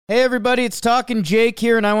Hey everybody, it's Talkin Jake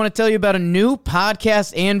here, and I want to tell you about a new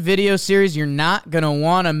podcast and video series you're not going to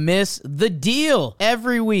want to miss. The Deal.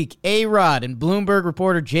 Every week, A-Rod and Bloomberg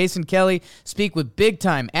reporter Jason Kelly speak with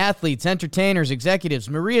big-time athletes, entertainers, executives,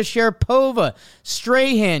 Maria Sharapova,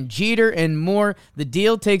 Strahan, Jeter, and more. The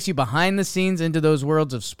Deal takes you behind the scenes into those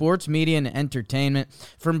worlds of sports, media, and entertainment.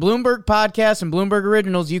 From Bloomberg Podcasts and Bloomberg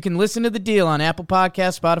Originals, you can listen to The Deal on Apple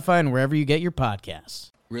Podcasts, Spotify, and wherever you get your podcasts.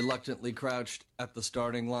 Reluctantly crouched at the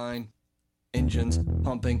starting line, engines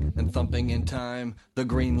pumping and thumping in time. The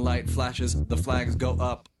green light flashes, the flags go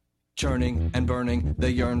up. Churning and burning,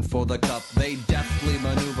 they yearn for the cup. They deftly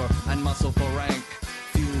maneuver and muscle for rank.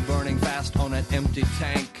 Fuel burning fast on an empty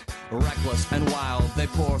tank. Reckless and wild, they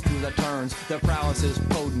pour through the turns. Their prowess is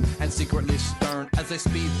potent and secretly stern. As they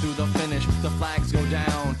speed through the finish, the flags go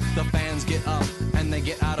down. The fans get up and they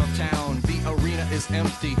get out of town. The arena is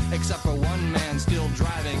empty, except for one man still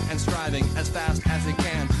driving and striving as fast as he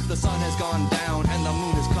can. The sun has gone down and the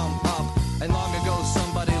moon has come up. And long ago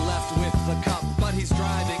somebody left with the cup. But he's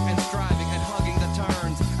driving and striving and hugging the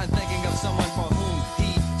turns and thinking of someone for whom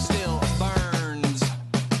he still burns.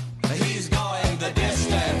 He's going the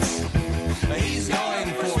distance. He's going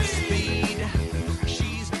for speed.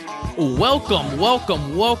 She's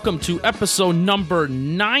Welcome to episode number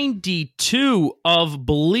 92 of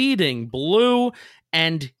Bleeding Blue.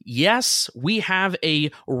 And yes, we have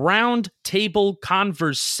a round table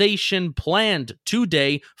conversation planned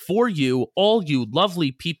today for you, all you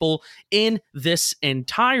lovely people in this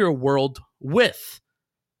entire world, with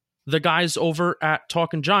the guys over at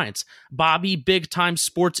Talkin Giants. Bobby Big Time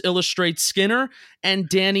Sports Illustrated Skinner and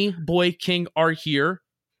Danny Boy King are here.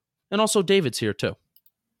 And also David's here too.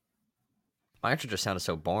 My intro just sounded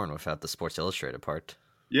so boring without the Sports Illustrated part.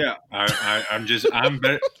 Yeah, I'm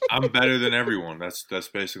better than everyone. That's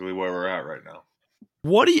basically where we're at right now.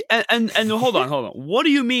 What do you and hold on. What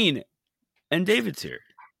do you mean? And David's here.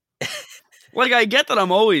 Like, I get that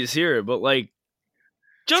I'm always here, but like,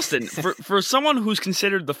 Justin, for someone who's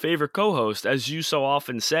considered the favorite co-host, as you so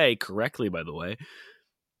often say, correctly by the way,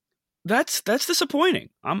 that's disappointing.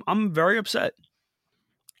 I'm very upset.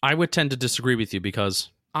 I would tend to disagree with you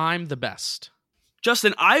because I'm the best.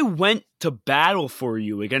 Justin, I went to battle for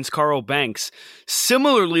you against Carl Banks,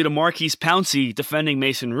 similarly to Marquise Pouncey defending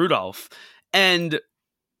Mason Rudolph. And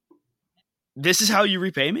this is how you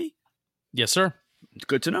repay me? Yes, sir.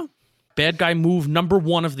 Good to know. Bad guy move number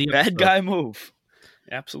one of the episode. Bad guy move.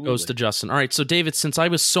 Absolutely. Goes to Justin. All right, so David, since I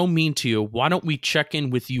was so mean to you, why don't we check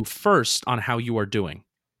in with you first on how you are doing?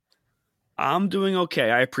 I'm doing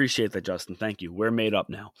okay. I appreciate that, Justin. Thank you. We're made up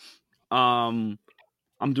now.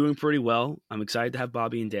 I'm doing pretty well. I'm excited to have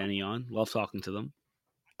Bobby and Danny on. Love talking to them.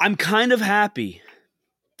 I'm kind of happy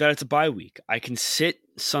that it's a bye week. I can sit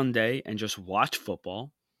Sunday and just watch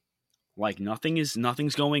football like nothing's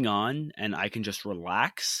going on, and I can just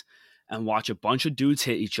relax and watch a bunch of dudes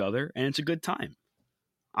hit each other, and it's a good time.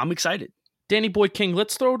 I'm excited. Danny Boy King,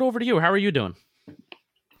 let's throw it over to you. How are you doing?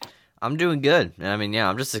 I'm doing good. I mean, yeah,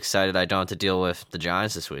 I'm just excited I don't have to deal with the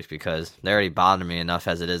Giants this week because they already bother me enough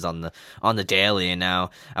as it is on the daily, and now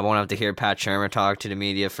I won't have to hear Pat Shermer talk to the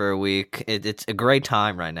media for a week. It's a great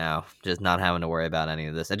time right now, just not having to worry about any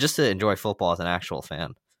of this, and just to enjoy football as an actual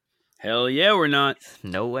fan. Hell yeah, we're not.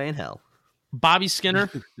 No way in hell. Bobby Skinner,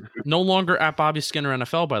 no longer at Bobby Skinner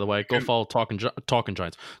NFL, by the way. Go follow Talkin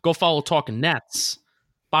Giants. Go follow Talkin Nets.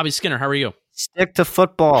 Bobby Skinner, how are you? Stick to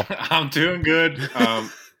football. I'm doing good.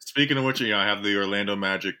 Speaking of which, I have the Orlando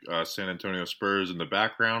Magic, San Antonio Spurs in the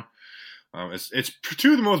background. It's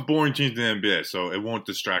two of the most boring teams in the NBA, so it won't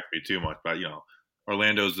distract me too much. But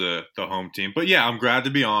Orlando's the home team. But yeah, I'm glad to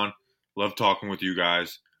be on. Love talking with you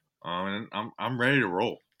guys, and I'm ready to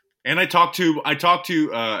roll. And I talked to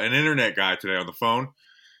an internet guy today on the phone,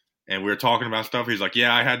 and we were talking about stuff. He's like,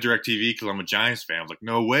 "Yeah, I had DirecTV because I'm a Giants fan." I was like,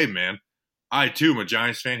 "No way, man! I too am a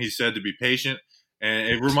Giants fan." He said to be patient,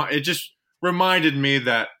 and it just reminded me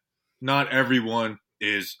that not everyone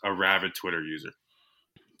is a rabid Twitter user.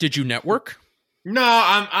 Did you network? No,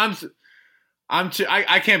 I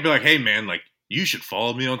can't be like, hey man, like you should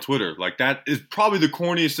follow me on Twitter. Like that is probably the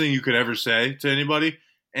corniest thing you could ever say to anybody.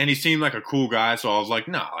 And he seemed like a cool guy, so I was like,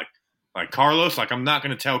 nah, like Carlos, like I'm not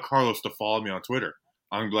gonna tell Carlos to follow me on Twitter.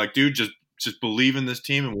 I'm like, dude, just believe in this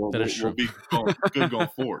team and we'll be good going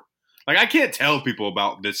forward. Like I can't tell people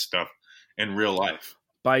about this stuff in real life.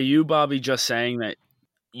 By you, Bobby, just saying that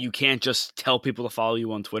you can't just tell people to follow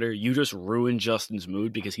you on Twitter, you just ruined Justin's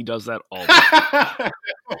mood because he does that all the time.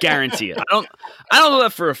 Guarantee it. I don't know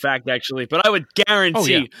that for a fact, actually, but I would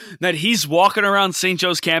guarantee that he's walking around St.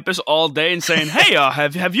 Joe's campus all day and saying, hey,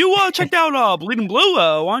 have you checked out Bleeding Blue?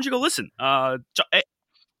 Why don't you go listen?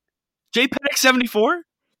 JPEG 74?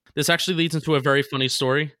 This actually leads into a very funny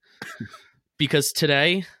story because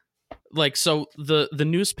today, so the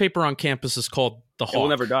newspaper on campus is called The Hawk. It will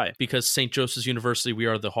never die. Because St. Joseph's University, we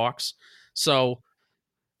are the Hawks. So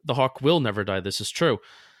the Hawk will never die. This is true.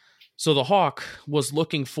 So the Hawk was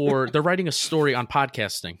looking for, they're writing a story on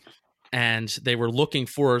podcasting, and they were looking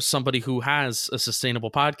for somebody who has a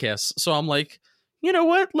sustainable podcast. So I'm like, you know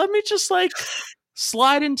what? Let me just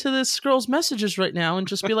slide into this girl's messages right now and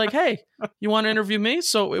just be like, hey, you want to interview me?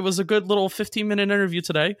 So it was a good little 15-minute interview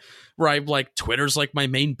today where I Twitter's my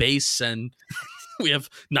main base, and we have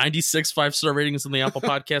 96 5-star ratings in the Apple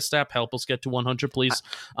Podcast app. Help us get to 100, please.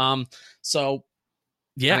 So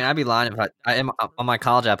yeah, I mean, I'd be lying if I am on my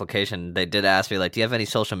college application. They did ask me do you have any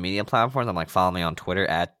social media platforms? I'm like, follow me on Twitter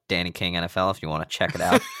at Danny King NFL if you want to check it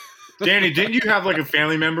out. Danny, didn't you have a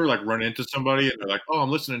family member run into somebody and they're like, "Oh, I'm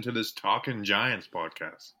listening to this Talkin Giants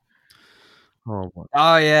podcast."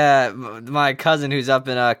 Oh yeah, my cousin who's up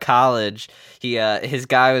in college, his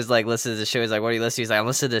guy was listening to the show. He's like, "What are you listening to?" He's like, "I'm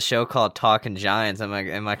listening to this show called Talkin Giants." And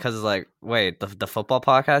my cousin's like, "Wait, the football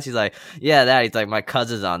podcast?" He's like, "Yeah, that." He's like, "My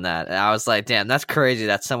cousin's on that." And I was like, "Damn, that's crazy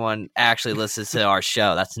that someone actually listens to our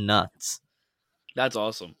show. That's nuts." That's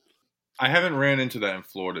awesome. I haven't ran into that in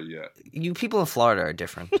Florida yet. You people in Florida are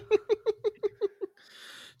different.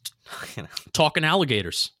 Talking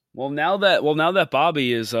alligators. Well, now that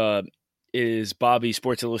Bobby is Bobby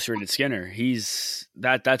Sports Illustrated Skinner,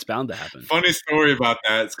 that's bound to happen. Funny story about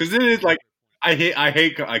that. It's because it is I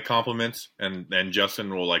hate compliments, and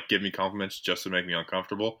Justin will like give me compliments just to make me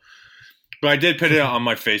uncomfortable. But I did put it on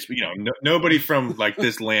my Facebook. You know, nobody from like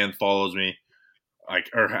this land follows me, like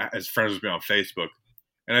or is friends with me on Facebook.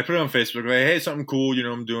 And I put it on Facebook like, hey, something cool. You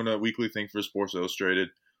know, I'm doing a weekly thing for Sports Illustrated.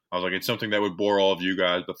 I was like, it's something that would bore all of you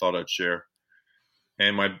guys, but thought I'd share.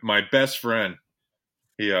 And my best friend,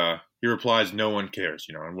 he replies, no one cares,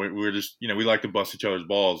 you know, and we're just, you know, we like to bust each other's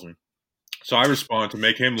balls. And so I respond to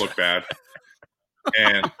make him look bad.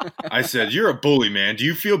 And I said, you're a bully, man. Do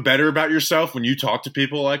you feel better about yourself when you talk to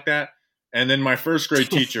people like that? And then my first grade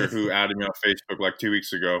teacher who added me on Facebook like 2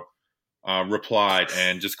 weeks ago replied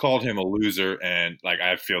and just called him a loser. And like,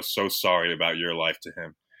 I feel so sorry about your life to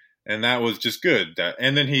him. And that was just good.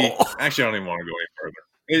 And then he actually, I don't even want to go any further.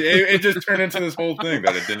 It just turned into this whole thing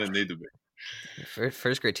that it didn't need to be.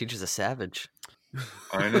 First grade teacher's a savage.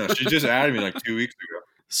 I know. She just added me like 2 weeks ago.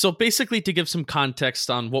 So basically, to give some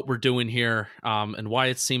context on what we're doing here and why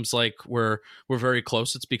it seems like we're very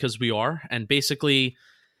close, it's because we are. And basically,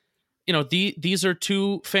 you know, these are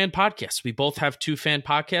two fan podcasts. We both have two fan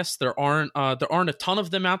podcasts. There aren't a ton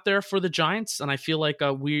of them out there for the Giants, and I feel like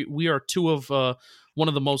we are two of one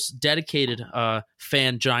of the most dedicated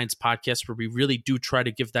fan Giants podcasts, where we really do try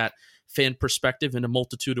to give that fan perspective in a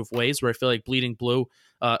multitude of ways. Where I feel like Bleeding Blue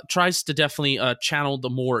tries to definitely channel the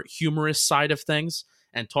more humorous side of things,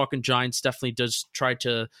 and Talkin Giants definitely does try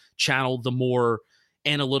to channel the more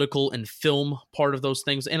analytical and film part of those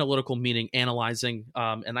things. Analytical meaning analyzing,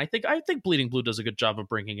 and I think Bleeding Blue does a good job of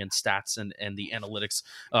bringing in stats and the analytics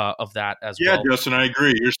of that as well. Yeah, Justin, I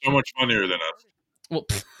agree. You're so much funnier than us. Well,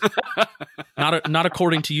 not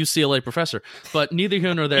according to UCLA professor, but neither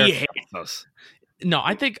here nor there. He hates us. No,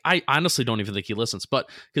 I honestly don't even think he listens, but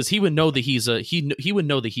because he would know that he would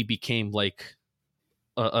know that he became like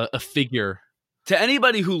a figure. To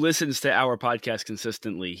anybody who listens to our podcast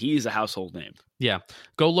consistently, he's a household name. Yeah.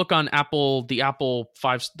 Go look on Apple, the Apple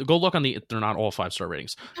 5. Go look on they're not all 5-star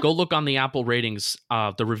ratings. Go look on the Apple ratings,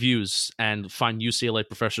 the reviews, and find UCLA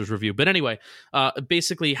professor's review. But anyway,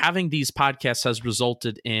 basically having these podcasts has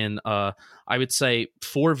resulted in, I would say,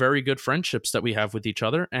 4 very good friendships that we have with each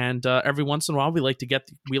other. And every once in a while, we like to get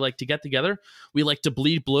together. We like to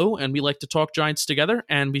bleed blue, and we like to talk Giants together.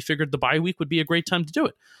 And we figured the bye week would be a great time to do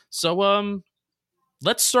it. So,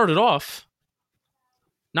 let's start it off,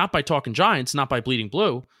 not by talking Giants, not by Bleeding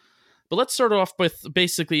Blue, but let's start off with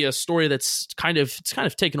basically a story that's kind of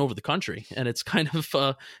taken over the country, and it's kind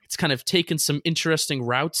of taken some interesting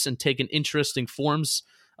routes and taken interesting forms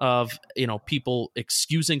of, you know, people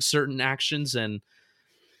excusing certain actions and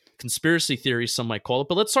conspiracy theories, some might call it.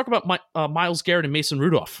 But let's talk about Myles Garrett and Mason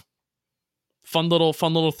Rudolph. Fun little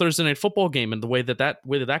Thursday night football game, and the way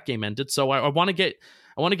that game ended. So I want to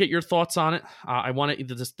get your thoughts on it. I want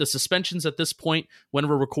the suspensions at this point, when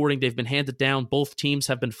we're recording, they've been handed down. Both teams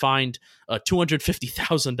have been fined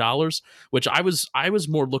 $250,000, which I was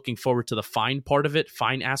more looking forward to the fine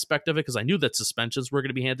aspect of it, because I knew that suspensions were going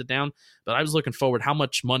to be handed down, but I was looking forward how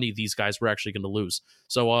much money these guys were actually going to lose.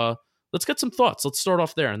 So let's get some thoughts. Let's start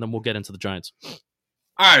off there, and then we'll get into the Giants.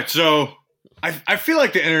 All right, so I feel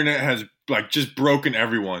like the internet has like just broken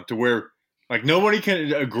everyone to where like nobody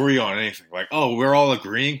can agree on anything. Like, oh, we're all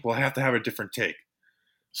agreeing. We'll have to have a different take.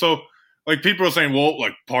 So, like, people are saying, well,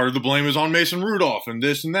 like, part of the blame is on Mason Rudolph and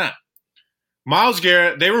this and that. Myles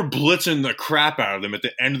Garrett, they were blitzing the crap out of them at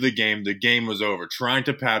the end of the game. The game was over, trying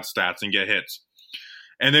to pad stats and get hits.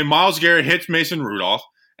 And then Myles Garrett hits Mason Rudolph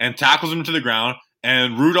and tackles him to the ground.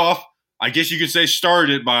 And Rudolph, I guess you could say,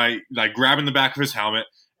 started it by like grabbing the back of his helmet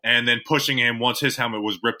and then pushing him once his helmet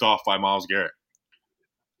was ripped off by Myles Garrett.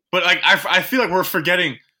 But like I feel like we're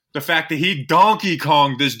forgetting the fact that he Donkey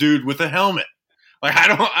Konged this dude with a helmet. Like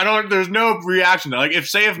I don't. There's no reaction. Like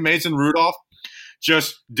if Mason Rudolph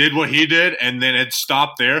just did what he did and then it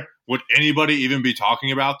stopped there, would anybody even be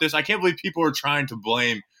talking about this? I can't believe people are trying to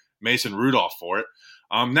blame Mason Rudolph for it.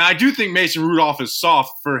 Now, I do think Mason Rudolph is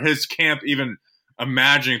soft for his camp even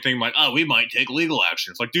imagining things like, oh, we might take legal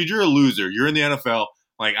action. It's like, dude, you're a loser. You're in the NFL.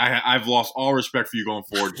 Like, I've lost all respect for you going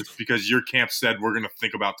forward just because your camp said we're going to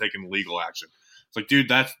think about taking legal action. It's like, dude,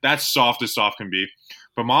 that's soft as soft can be.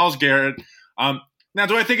 But Myles Garrett, now,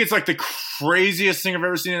 do I think it's like the craziest thing I've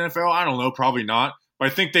ever seen in the NFL? I don't know, probably not.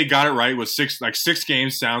 But I think they got it right with six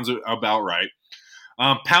games sounds about right.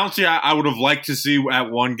 Pouncey, I would have liked to see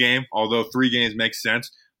at one game, although 3 games makes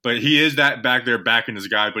sense. But he is that back there backing his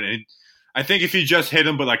guy. But I think if he just hit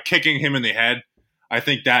him, but like kicking him in the head, I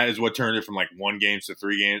think that is what turned it from like 1 game to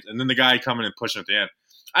 3 games. And then the guy coming and pushing at the end.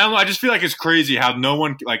 I don't know. I just feel like it's crazy how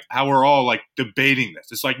how we're all like debating this.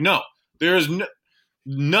 It's like, no, there is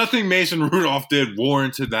nothing Mason Rudolph did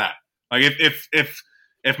warranted that. Like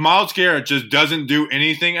if Myles Garrett just doesn't do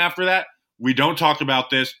anything after that, we don't talk about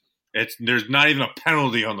this. There's not even a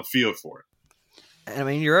penalty on the field for it. I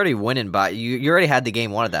mean, you're already winning by you already had the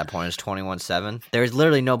game won at that point. It's 21-7. There's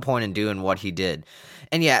literally no point in doing what he did.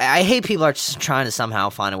 And yeah, I hate people are just trying to somehow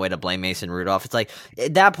find a way to blame Mason Rudolph. It's like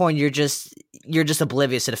at that point you're just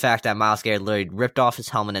oblivious to the fact that Myles Garrett literally ripped off his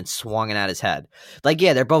helmet and swung it at his head. Like,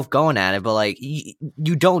 yeah, they're both going at it, but like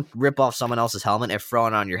you don't rip off someone else's helmet and throw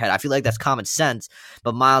it on your head. I feel like that's common sense,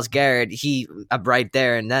 but Myles Garrett, he right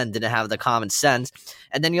there and then didn't have the common sense.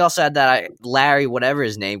 And then you also had that Larry, whatever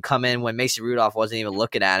his name, come in when Mason Rudolph wasn't even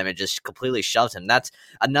looking at him and just completely shoved him. That's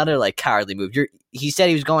another like cowardly move. He said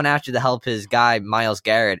he was going after to help his guy Myles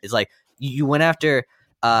Garrett. It's like you went after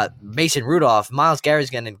Mason Rudolph. Myles Garrett's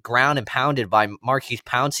getting ground and pounded by Marquise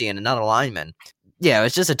Pouncey and another lineman. Yeah, it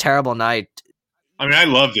was just a terrible night. I mean, I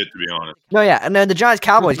loved it, to be honest. No, yeah. And then the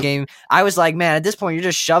Giants-Cowboys game, I was like, man, at this point, you're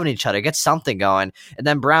just shoving each other. Get something going. And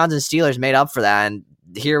then Browns and Steelers made up for that, and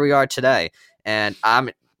here we are today. And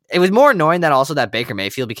it was more annoying that Baker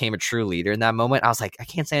Mayfield became a true leader in that moment. I was like, I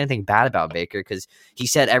can't say anything bad about Baker because he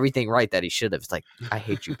said everything right that he should have. It's like, I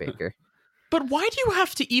hate you, Baker. But why do you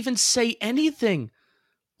have to even say anything?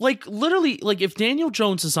 Like, literally, like, if Daniel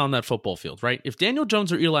Jones is on that football field, right? If Daniel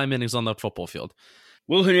Jones or Eli Manning is on that football field.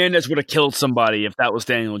 Will Hernandez would have killed somebody if that was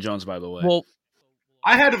Daniel Jones, by the way. Well,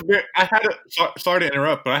 sorry to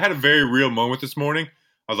interrupt, but I had a very real moment this morning.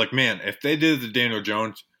 I was like, man, if they did it to Daniel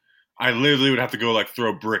Jones, I literally would have to go like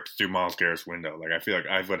throw bricks through Myles Garrett's window. Like I feel like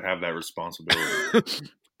I would have that responsibility.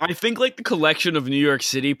 I think like the collection of New York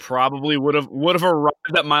City probably would have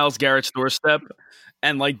arrived at Myles Garrett's doorstep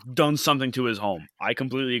and like done something to his home. I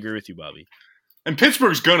completely agree with you, Bobby. And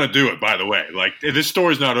Pittsburgh's gonna do it, by the way. Like this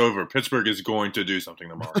story's not over. Pittsburgh is going to do something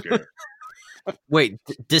to Myles Garrett. Wait,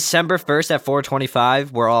 December 1st at 4:25,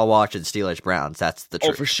 we're all watching Steelers Browns. That's the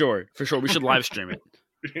truth. Oh, for sure. We should live stream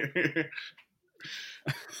it.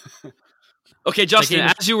 Okay, Justin,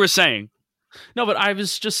 as you were saying. No, but I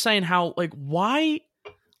was just saying how, like, why?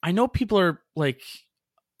 I know people are like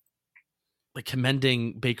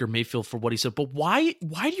commending Baker Mayfield for what he said, but why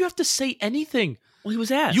do you have to say anything? Well, he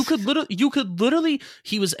was asked. You could literally,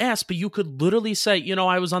 he was asked, but you could literally say,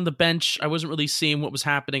 I was on the bench. I wasn't really seeing what was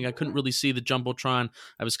happening. I couldn't really see the Jumbotron.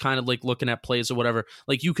 I was kind of like looking at plays or whatever.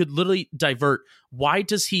 Like, you could literally divert. Why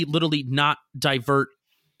does he literally not divert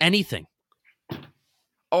anything?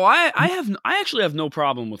 Oh, I actually have no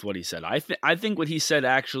problem with what he said. I think what he said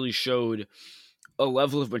actually showed a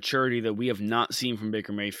level of maturity that we have not seen from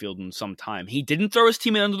Baker Mayfield in some time. He didn't throw his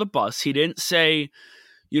teammate under the bus. He didn't say,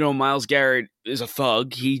 Myles Garrett is a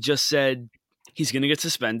thug. He just said he's going to get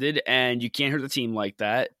suspended and you can't hurt the team like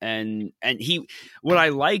that. And what I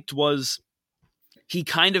liked was he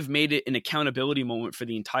kind of made it an accountability moment for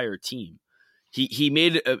the entire team. He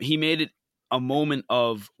made it a moment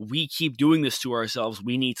of, we keep doing this to ourselves,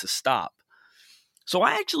 we need to stop. So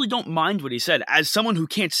I actually don't mind what he said. As someone who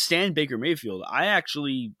can't stand Baker Mayfield, I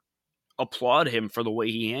actually applaud him for the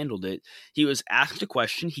way he handled it. He was asked a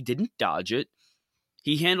question, he didn't dodge it.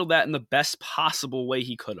 He handled that in the best possible way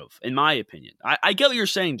he could have, in my opinion. I get what you're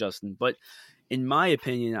saying, Justin, but in my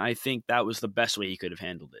opinion, I think that was the best way he could have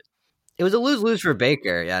handled it. It was a lose-lose for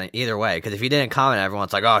Baker, yeah, either way. Because if he didn't comment,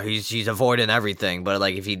 everyone's like, "Oh, he's avoiding everything." But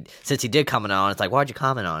like, since he did comment on it, it's like, "Why'd you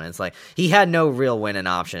comment on it?" It's like he had no real winning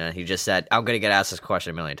option, and he just said, "I'm going to get asked this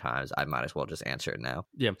question a million times. I might as well just answer it now."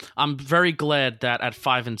 Yeah, I'm very glad that at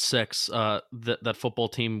 5-6, that football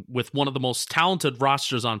team with one of the most talented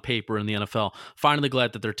rosters on paper in the NFL, finally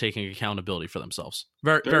glad that they're taking accountability for themselves.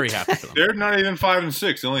 Very happy for them. They're not even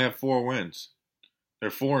 5-6. They only have 4 wins. They're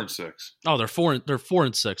 4-6. Oh, they're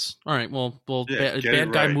 4-6. All right. Well, Yeah,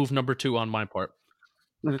 bad guy right. move number 2 on my part.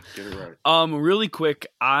 Get it right. Really quick,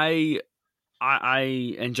 I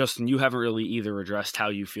and Justin, you haven't really either addressed how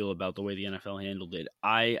you feel about the way the NFL handled it.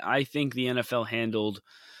 I think the NFL handled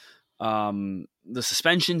the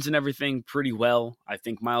suspensions and everything pretty well. I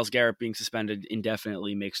think Myles Garrett being suspended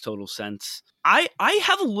indefinitely makes total sense. I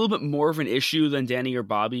have a little bit more of an issue than Danny or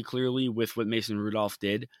Bobby, clearly, with what Mason Rudolph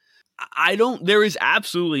did. There is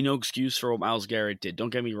absolutely no excuse for what Myles Garrett did. Don't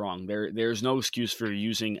get me wrong. There's no excuse for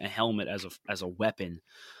using a helmet as a weapon.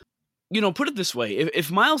 Put it this way: if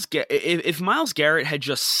Myles Garrett had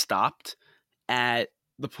just stopped at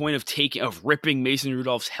the point of ripping Mason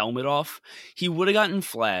Rudolph's helmet off, he would have gotten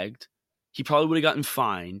flagged. He probably would have gotten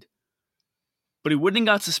fined, but he wouldn't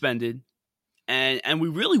have got suspended, and we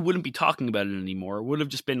really wouldn't be talking about it anymore. It would have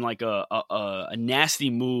just been like a nasty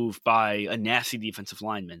move by a nasty defensive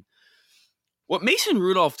lineman. What Mason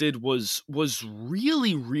Rudolph did was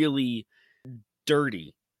really, really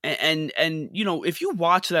dirty. And if you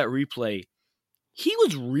watch that replay, he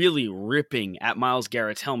was really ripping at Myles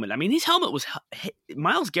Garrett's helmet. I mean,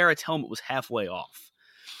 Myles Garrett's helmet was halfway off.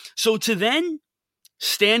 So to then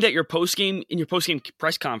stand at your postgame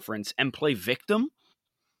press conference and play victim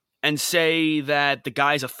and say that the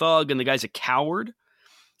guy's a thug and the guy's a coward,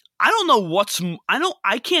 I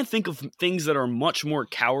can't think of things that are much more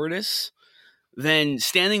cowardice than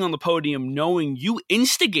standing on the podium knowing you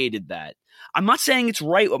instigated that. I'm not saying it's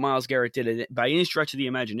right what Myles Garrett did by any stretch of the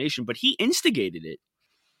imagination, but he instigated it.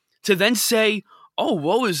 To then say, "Oh,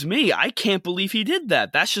 woe is me, I can't believe he did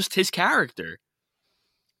that. That's just his character."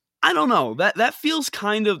 I don't know. That feels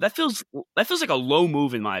like a low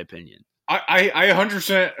move in my opinion. I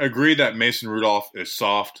 100% agree that Mason Rudolph is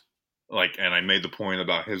soft. And I made the point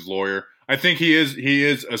about his lawyer. I think he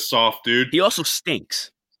is a soft dude. He also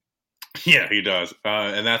stinks. Yeah, he does.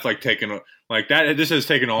 And that's this has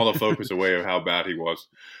taken all the focus away of how bad he was.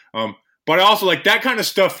 But also that kind of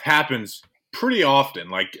stuff happens pretty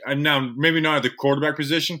often. Now maybe not at the quarterback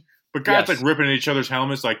position, but guys ripping at each other's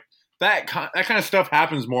helmets, that kind of stuff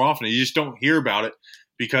happens more often. You just don't hear about it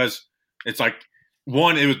because it's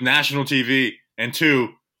one, it was national TV, and 2,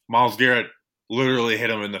 Myles Garrett literally hit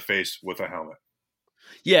him in the face with a helmet.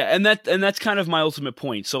 Yeah, and that's kind of my ultimate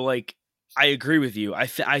point. So I agree with you. I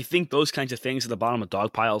think those kinds of things at the bottom of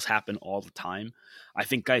dog piles happen all the time. I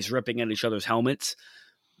think guys ripping at each other's helmets.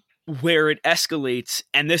 Where it escalates,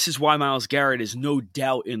 and this is why Myles Garrett is no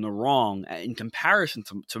doubt in the wrong in comparison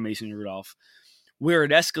to Mason Rudolph, where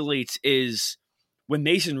it escalates is when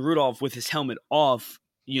Mason Rudolph, with his helmet off,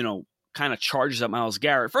 kind of charges at Myles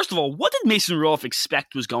Garrett. First of all, what did Mason Rudolph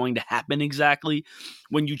expect was going to happen exactly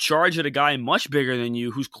when you charge at a guy much bigger than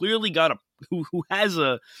you, who's clearly got who has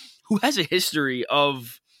a history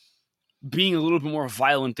of being a little bit more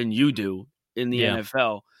violent than you do in the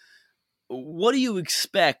NFL? What do you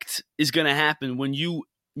expect is going to happen when you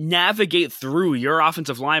navigate through your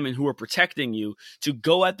offensive linemen who are protecting you to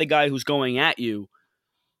go at the guy who's going at you,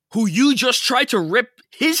 who you just tried to rip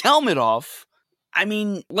his helmet off? I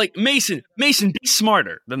mean, Mason, be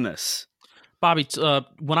smarter than this. Bobby,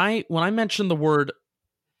 when I mentioned the word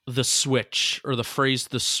 "the switch" or the phrase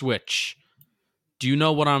 "the switch," do you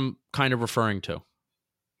know what I'm kind of referring to?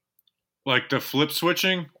 The flip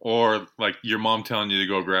switching, or your mom telling you to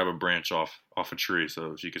go grab a branch off a tree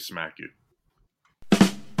so she could smack you?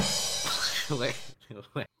 wait,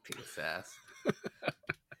 piece ass.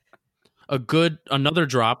 Another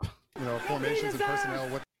drop. Formations and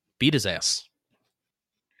personnel. Beat his ass.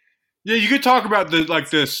 Yeah, you could talk about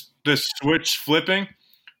this switch flipping,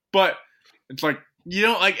 but it's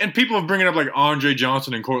and people are bringing up Andre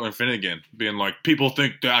Johnson and Cortland Finnegan, being people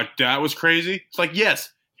think that was crazy. It's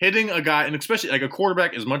yes. Hitting a guy, and especially a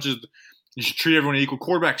quarterback, as much as you should treat everyone equal,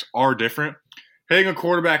 quarterbacks are different. Hitting a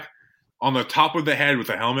quarterback on the top of the head with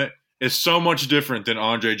a helmet is so much different than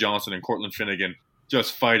Andre Johnson and Cortland Finnegan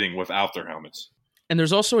just fighting without their helmets. And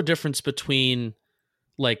there's also a difference between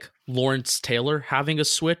Lawrence Taylor having a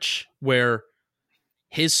switch where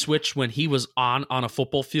his switch when he was on a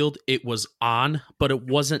football field, it was on, but it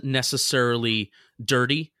wasn't necessarily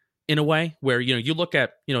dirty. In a way where, you look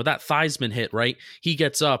at, that Theismann hit, right? He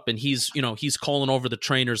gets up and he's calling over the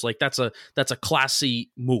trainers. That's a classy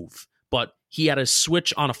move. but he had a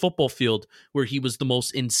switch on a football field where he was the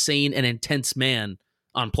most insane and intense man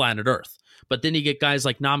on planet Earth. But then you get guys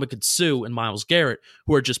like Ndamukong Suh and Myles Garrett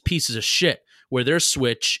who are just pieces of shit, where their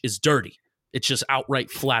switch is dirty. It's just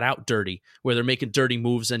outright, flat out dirty, where they're making dirty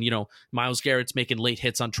moves. And, Myles Garrett's making late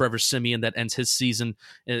hits on Trevor Siemian that ends his season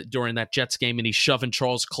during that Jets game. And he's shoving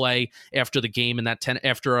Charles Clay after the game in that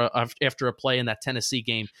after a play in that Tennessee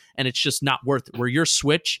game. And it's just not worth it. Where your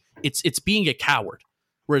switch, it's being a coward,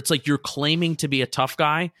 where it's like you're claiming to be a tough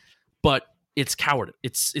guy, but it's coward.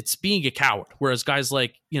 It's being a coward. Whereas guys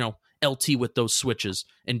like, LT with those switches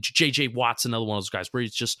and JJ Watt's another one of those guys where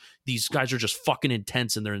it's just, these guys are just fucking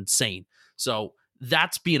intense and they're insane. So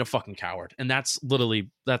that's being a fucking coward. And that's literally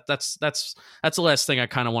that's the last thing I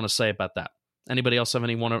kind of want to say about that. Anybody else have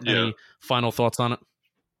any final thoughts on it?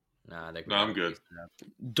 Nah, I'm good.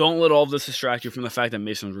 Don't let all of this distract you from the fact that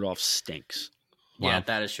Mason Rudolph stinks. Yeah,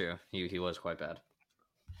 that is true. He was quite bad.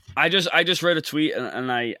 I just read a tweet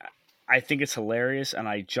and I think it's hilarious, and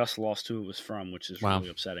I just lost who it was from, which is really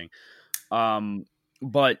upsetting.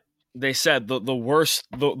 But they said the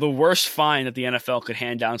worst fine that the NFL could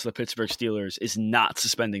hand down to the Pittsburgh Steelers is not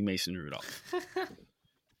suspending Mason Rudolph.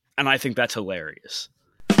 And I think that's hilarious.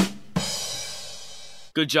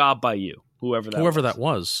 Good job by you, whoever that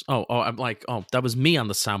was. Oh, I'm like, that was me on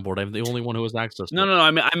the soundboard. I'm the only one who has access to it. No,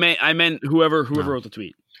 I meant whoever wrote the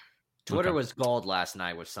tweet. Twitter was gold last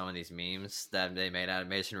night with some of these memes that they made out of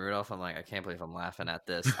Mason Rudolph. I'm like, I can't believe I'm laughing at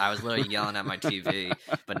this. I was literally yelling at my TV,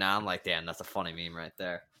 but now I'm like, damn, that's a funny meme right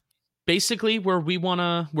there. Basically, where we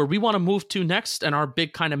wanna move to next, and our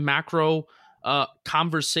big kind of macro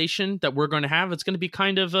conversation that we're going to have, it's going to be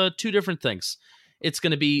kind of two different things. It's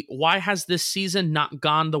going to be, why has this season not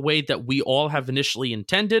gone the way that we all have initially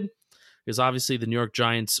intended? Because obviously the New York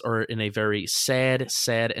Giants are in a very sad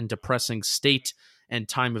and depressing state and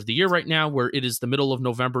time of the year right now, where it is the middle of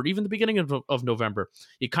November, even the beginning of November.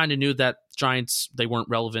 You kind of knew that Giants, they weren't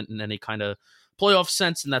relevant in any kind of playoff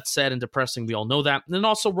sense, and that's sad and depressing. We all know that. And then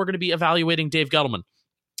also we're going to be evaluating Dave Gettleman.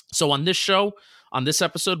 So on this show, on this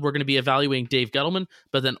episode, we're going to be evaluating Dave Gettleman,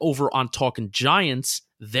 but then over on Talkin Giants,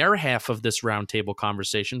 their half of this roundtable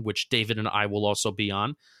conversation, which David and I will also be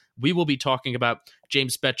on, we will be talking about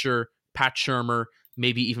James Bettcher, Pat Shurmur,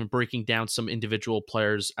 maybe even breaking down some individual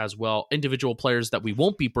players as well, individual players that we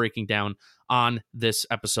won't be breaking down on this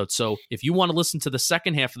episode. So if you want to listen to the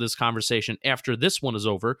second half of this conversation after this one is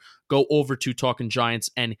over, go over to Talkin Giants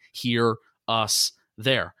and hear us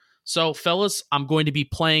there. So fellas, I'm going to be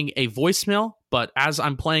playing a voicemail, but as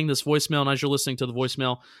I'm playing this voicemail and as you're listening to the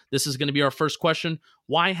voicemail, this is going to be our first question.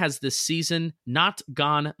 Why has this season not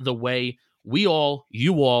gone the way you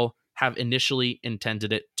all have initially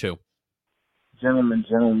intended it to? Gentlemen,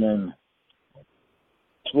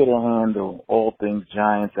 Twitter handle, all things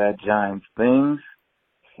Giants at Giants Things.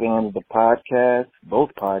 Fan of the podcast, both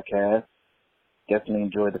podcasts. Definitely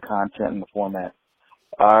enjoy the content and the format.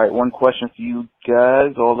 All right, one question for you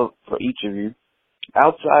guys, for each of you.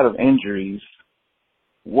 Outside of injuries,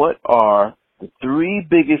 what are the three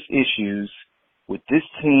biggest issues with this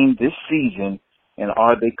team this season, and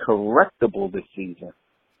are they correctable this season?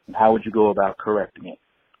 And how would you go about correcting it?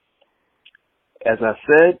 As I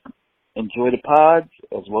said, enjoy the pods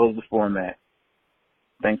as well as the format.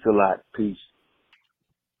 Thanks a lot. Peace.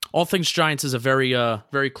 All Things Giants is a very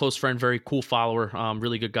very close friend, very cool follower,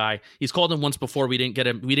 really good guy. He's called in once before. We didn't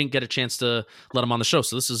get a chance to let him on the show,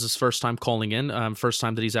 so this is his first time calling in, first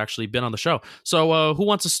time that he's actually been on the show. So who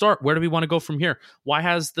wants to start? Where do we want to go from here? Why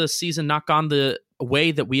has the season not gone the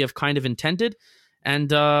way that we have kind of intended? And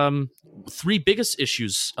three biggest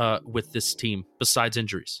issues with this team besides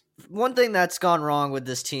injuries. One thing that's gone wrong with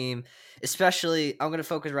this team, especially, I'm going to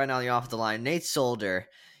focus right now on the offensive line. Nate Solder,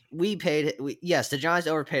 yes, the Giants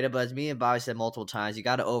overpaid him, but as me and Bobby said multiple times, you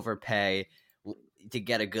got to overpay to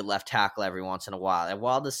get a good left tackle every once in a while. And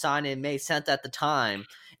while the signing made sense at the time,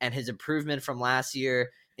 and his improvement from last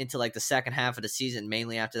year into like the second half of the season,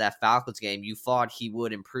 mainly after that Falcons game, you thought he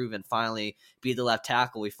would improve and finally be the left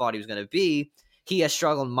tackle we thought he was going to be. He has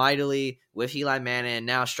struggled mightily with Eli Manning and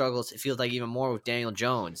now struggles, it feels like, even more with Daniel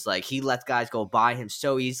Jones. Like, he lets guys go by him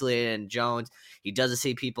so easily, and Jones, he doesn't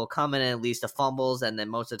see people coming in, at least the fumbles, and then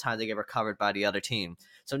most of the time they get recovered by the other team.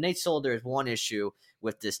 So Nate Solder is one issue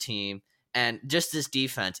with this team. And just this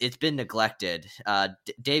defense, it's been neglected.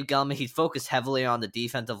 Dave Gettleman, he's focused heavily on the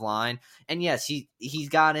defensive line. And yes, he's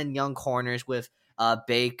got in young corners with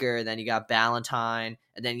Baker, then you got Ballantyne,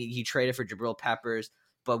 and then he traded for Jabril Peppers.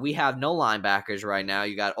 But we have no linebackers right now.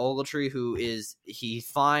 You got Ogletree, he's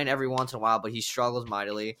fine every once in a while, but he struggles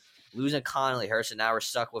mightily. Losing Connolly hurts, and now we're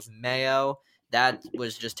stuck with Mayo. That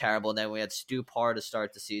was just terrible. And then we had Stu Parr to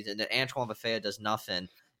start the season. Then Antoine Bethea does nothing.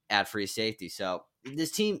 at free safety. So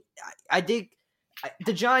this team, I think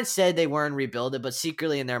the Giants said they weren't rebuilding, but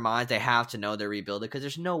secretly in their minds, they have to know they're rebuilding because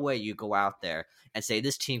there's no way you go out there and say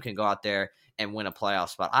this team can go out there and win a playoff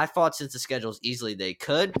spot. I thought since the schedule's easily they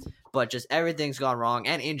could, but just everything's gone wrong,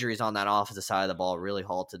 and injuries on that offensive side of the ball really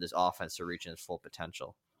halted this offense to reaching its full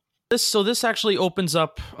potential. This actually opens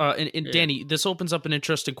up, Danny, this opens up an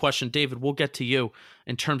interesting question. David, we'll get to you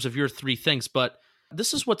in terms of your three things, but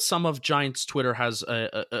this is what some of Giants Twitter has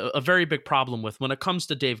a very big problem with when it comes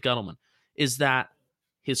to Dave Gettleman, is that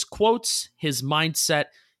his quotes, his mindset,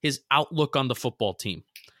 his outlook on the football team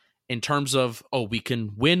in terms of, we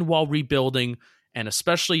can win while rebuilding, and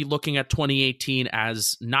especially looking at 2018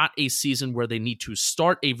 as not a season where they need to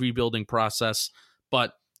start a rebuilding process,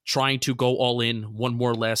 but trying to go all in one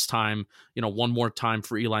more time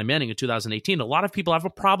for Eli Manning in 2018. A lot of people have a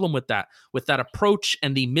problem with that approach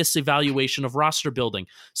and the misevaluation of roster building.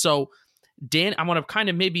 So, Dan, I want to kind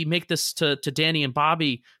of maybe make this to Danny and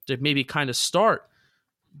Bobby to maybe kind of start.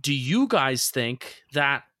 Do you guys think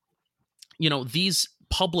that, these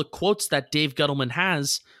public quotes that Dave Gettleman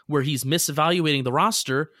has where he's misevaluating the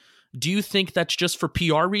roster, do you think that's just for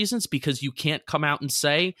PR reasons because you can't come out and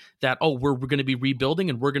say that, we're going to be rebuilding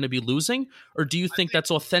and we're going to be losing? Or do you think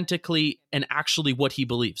that's authentically and actually what he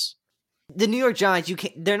believes? The New York Giants,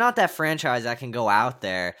 they're not that franchise that can go out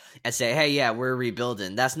there and say, hey, yeah, we're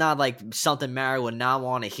rebuilding. That's not like something Mara would not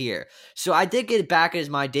want to hear. So I did get back in his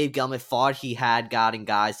mind, Dave Gettleman thought he had gotten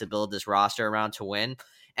guys to build this roster around to win,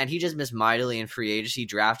 and he just missed mightily in free agency.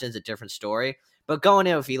 Drafting is a different story. But going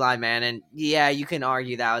in with Eli Manning, yeah, you can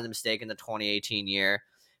argue that was a mistake in the 2018 year.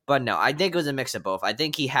 But no, I think it was a mix of both. I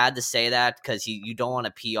think he had to say that because you don't want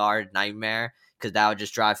a PR nightmare because that would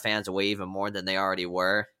just drive fans away even more than they already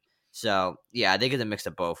were. So, yeah, I think it's a mix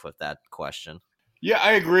of both with that question. Yeah,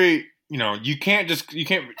 I agree. You can't,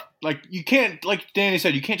 like Danny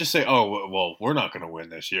said, you can't just say, well, we're not going to win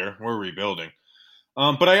this year. We're rebuilding.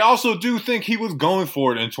 But I also do think he was going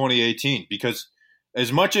for it in 2018 because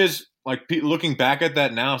as much as, looking back at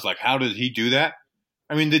that now, it's like, how did he do that?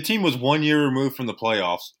 I mean, the team was 1 year removed from the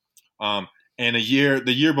playoffs. And the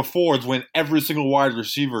year before is when every single wide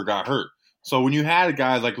receiver got hurt. So when you had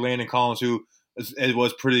guys like Landon Collins, who it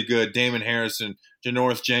was pretty good, Damon Harrison,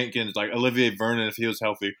 Janoris Jenkins, like Olivier Vernon if he was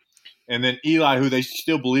healthy, and then Eli, who they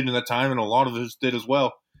still believed in that time, and a lot of us did as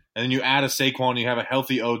well. And then you add a Saquon, you have a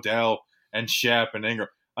healthy Odell and Shep and Ingram.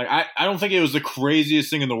 I don't think it was the craziest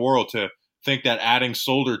thing in the world to think that adding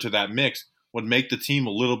Solder to that mix would make the team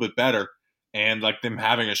a little bit better and them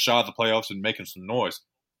having a shot at the playoffs and making some noise.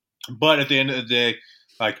 But at the end of the day,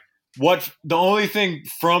 the only thing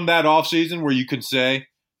from that offseason where you can say,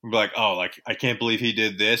 I can't believe he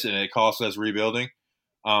did this and it cost us rebuilding.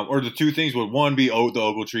 Or the two things would, one, be the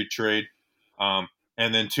Ogletree trade, and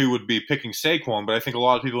then two would be picking Saquon. But I think a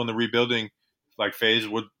lot of people in the rebuilding phase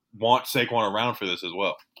would want Saquon around for this as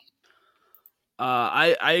well.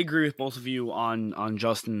 I agree with both of you on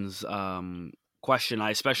Justin's question. I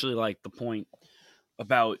especially like the point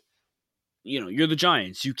about, you're the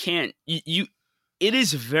Giants. You can't it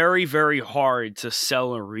is very, very hard to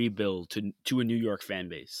sell a rebuild to a New York fan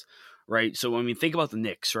base, right? So, think about the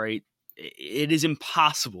Knicks, right? It is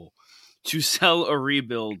impossible to sell a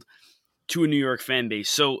rebuild to a New York fan base.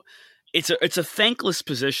 So it's a thankless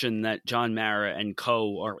position that John Mara and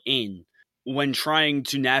co are in when trying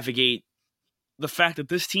to navigate the fact that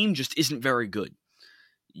this team just isn't very good.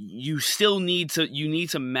 You still need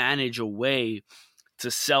to manage a way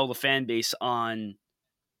to sell the fan base on,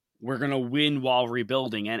 we're going to win while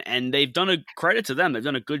rebuilding. And they've done credit to them. They've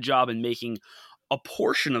done a good job in making a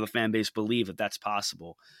portion of the fan base believe that that's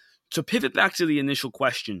possible. To pivot back to the initial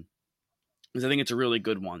question, because I think it's a really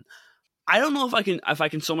good one. I don't know if I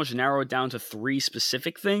can so much narrow it down to three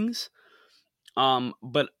specific things.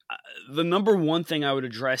 But the number one thing I would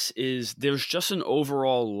address is there's just an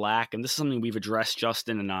overall lack, and this is something we've addressed,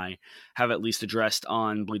 Justin and I have at least addressed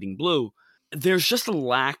on Bleeding Blue. There's just a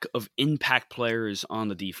lack of impact players on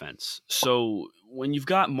the defense. So when you've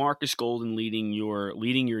got Marcus Golden leading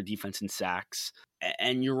your defense in sacks,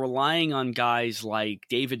 and you're relying on guys like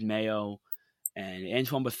David Mayo and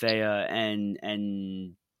Antoine Bethea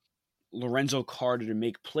and Lorenzo Carter to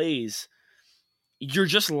make plays, you're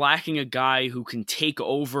just lacking a guy who can take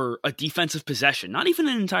over a defensive possession, not even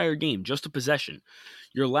an entire game, just a possession.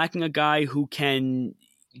 You're lacking a guy who can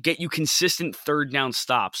get you consistent third down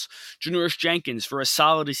stops. Janoris Jenkins, for as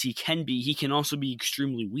solid as he can also be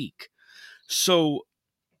extremely weak. So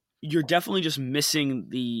you're definitely just missing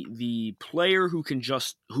the player who can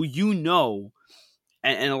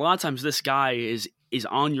and a lot of times this guy is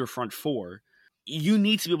on your front four. you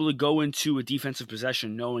need to be able to go into a defensive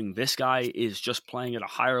possession knowing this guy is just playing at a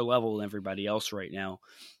higher level than everybody else right now,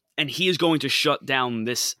 and he is going to shut down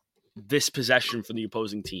this possession for the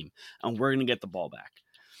opposing team, and we're going to get the ball back.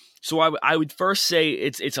 So I would first say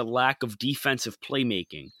it's a lack of defensive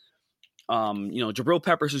playmaking. Jabril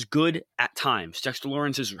Peppers is good at times. Dexter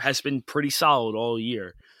Lawrence has been pretty solid all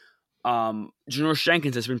year. Janoris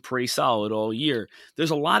Jenkins has been pretty solid all year.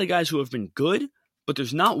 There's a lot of guys who have been good, but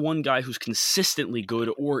there's not one guy who's consistently good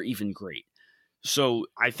or even great. So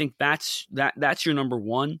I think that's your number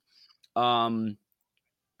one.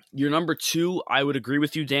 Your number two, I would agree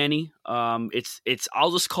with you, Danny. It's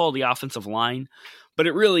I'll just call it the offensive line, but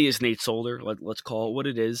it really is Nate Solder. Let's call it what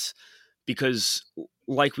it is, because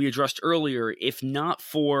like we addressed earlier, if not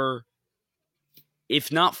for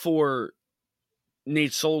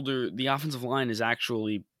Nate Solder, the offensive line is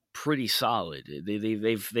actually pretty solid.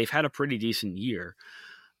 They've had a pretty decent year.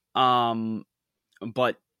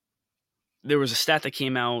 But there was a stat that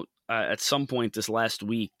came out at some point this last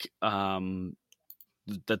week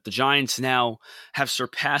that the Giants now have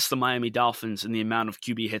surpassed the Miami Dolphins in the amount of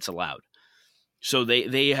QB hits allowed. So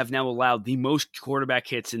they have now allowed the most quarterback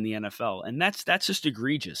hits in the NFL, and that's just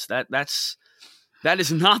egregious. That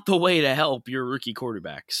is not the way to help your rookie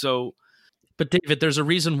quarterback. So, but David, there's a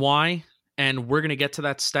reason why, and we're going to get to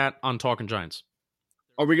that stat on Talkin' Giants.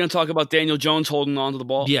 Are we going to talk about Daniel Jones holding on to the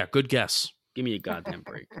ball? Yeah, good guess. Give me a goddamn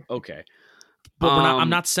break. Okay, but I'm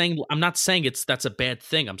not saying that's a bad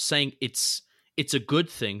thing. I'm saying it's a good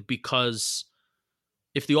thing, because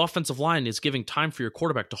if the offensive line is giving time for your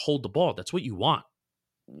quarterback to hold the ball, that's what you want.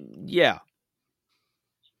 Yeah.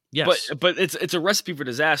 Yes. But it's a recipe for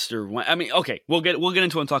disaster. I mean, okay, we'll get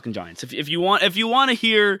into it on Talking Giants. If you want to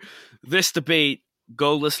hear this debate,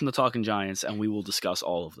 go listen to Talking Giants, and we will discuss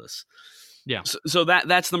all of this. Yeah. So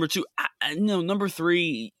that's number two. Number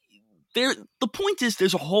three. The point is,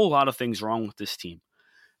 there's a whole lot of things wrong with this team,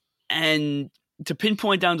 and to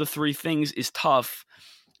pinpoint down to three things is tough,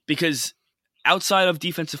 because outside of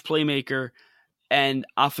defensive playmaker and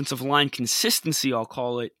offensive line consistency, I'll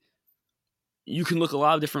call it, you can look a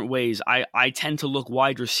lot of different ways. I tend to look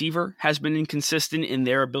wide receiver has been inconsistent in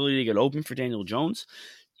their ability to get open for Daniel Jones.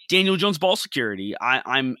 Daniel Jones ball security,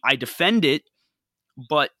 I defend it,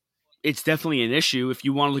 but it's definitely an issue. If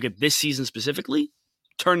you want to look at this season specifically,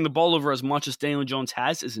 turning the ball over as much as Daniel Jones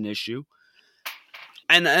has is an issue.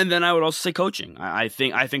 And then I would also say coaching. I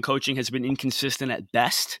think coaching has been inconsistent at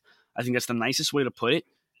best. I think that's the nicest way to put it.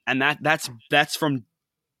 And that's from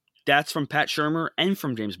Pat Shurmur and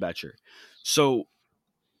from James Bettcher. So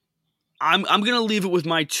I'm going to leave it with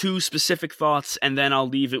my two specific thoughts, and then I'll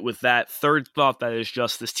leave it with that third thought that is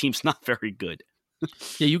just this team's not very good.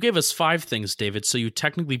 Yeah, you gave us 5 things, David, so you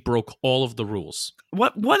technically broke all of the rules.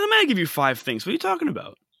 What am I going to give you 5 things? What are you talking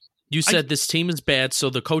about? You said this team is bad, so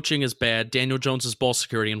the coaching is bad, Daniel Jones' ball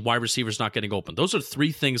security, and wide receivers not getting open. Those are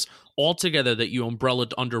 3 things altogether that you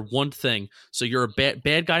umbrellaed under one thing. So you're a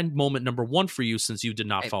bad guy moment number 1 for you, since you did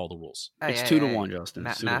not follow the rules. It's 2-1, Justin.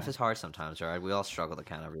 Math is hard sometimes, right? We all struggle to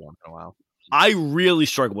count every once in a while. I really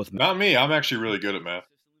struggle with math. Not me. I'm actually really good at math.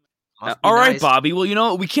 All right, Bobby.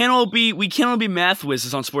 Well, we can't all be math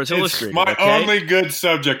whizzes on Sports Illustrated. My only good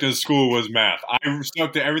subject in school was math. I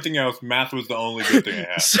stuck to everything else. Math was the only good thing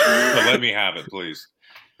I had. So let me have it, please.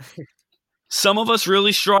 Some of us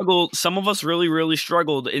really struggled. Some of us really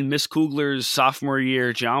struggled in Miss Kugler's sophomore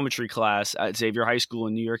year geometry class at Xavier High School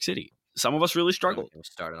in New York City. Some of us really struggled.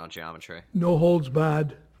 Started on geometry. No holds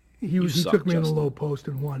barred. He took me in the low post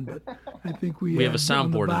and won, but I think we have a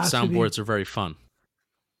soundboard, and soundboards are very fun.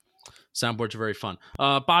 Soundboards are very fun.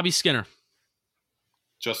 Bobby Skinner.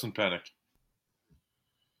 Justin Pennick.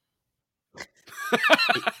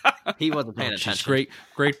 He wasn't paying attention.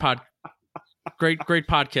 Great podcasting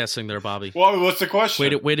there, Bobby. Well, what's the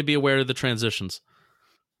question? Way to be aware of the transitions.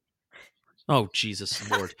 Oh,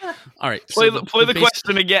 Jesus Lord! All right, play the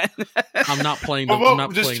question again. I'm not playing.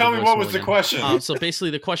 Just tell me what was the question. So basically,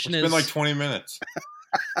 the question is: it's been like 20 minutes.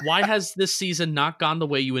 Why has this season not gone the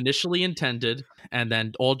way you initially intended? And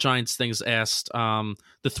then all Giants things asked the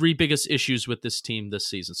 3 biggest issues with this team this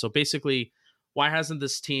season. So basically, why hasn't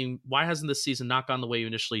this season not gone the way you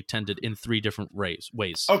initially intended in 3 different ways?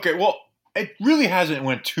 Okay, well, it really hasn't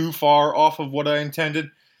went too far off of what I intended.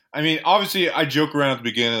 I mean, obviously, I joke around at the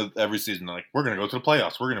beginning of every season, like, we're going to go to the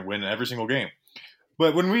playoffs. We're going to win every single game.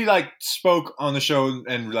 But when we, spoke on the show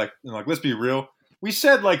and, let's be real, we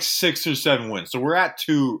said, 6 or 7 wins. So we're at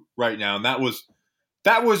 2 right now, and that was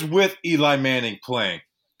with Eli Manning playing.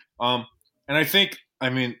 And I think,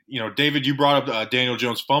 David, you brought up Daniel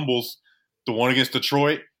Jones fumbles, the one against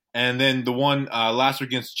Detroit, and then the one last week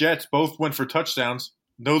against Jets. Both went for touchdowns.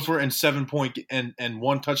 those were in 7-point and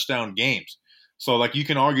 1 touchdown games. So like you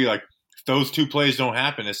can argue like if those 2 plays don't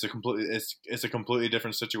happen, it's a completely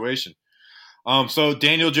different situation. So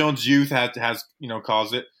Daniel Jones' youth has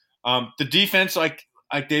caused it. The defense, like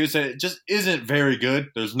David said, it just isn't very good.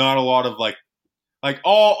 There's not a lot of like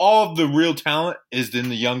all of the real talent is in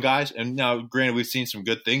the young guys. And now, granted, we've seen some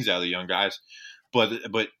good things out of the young guys, but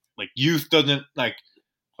like youth doesn't like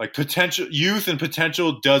potential youth and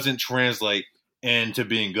potential doesn't translate into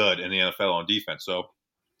being good in the NFL on defense. So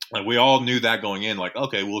like we all knew that going in. Like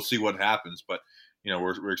okay, we'll see what happens, but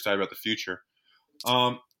we're excited about the future.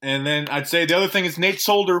 And then I'd say the other thing is Nate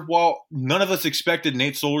Solder. While none of us expected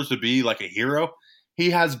Nate Solder to be like a hero, he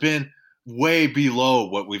has been way below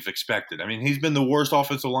what we've expected. I mean, he's been the worst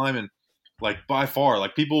offensive lineman, like by far.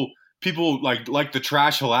 Like people like the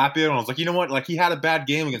trash Jalapia, and I was like, you know what? Like he had a bad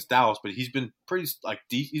game against Dallas, but he's been pretty like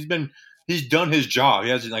he's done his job. He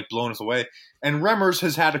hasn't like blown us away. And Remmers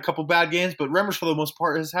has had a couple bad games, but Remmers for the most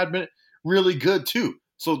part has been really good too.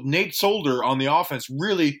 So Nate Solder on the offense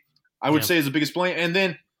really, I would say, is the biggest blame. And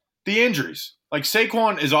then the injuries. Like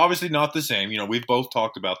Saquon is obviously not the same. We've both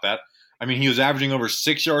talked about that. I mean, he was averaging over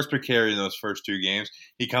 6 yards per carry in those first 2 games.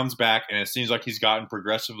 He comes back, and it seems like he's gotten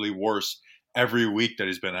progressively worse every week that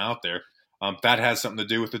he's been out there. That has something to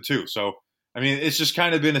do with it too. So, I mean, it's just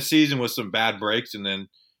kind of been a season with some bad breaks, and then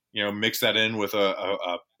mix that in with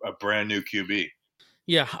a brand new QB.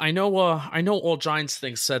 Yeah, I know all Giants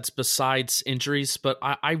things said besides injuries, but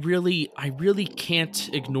I really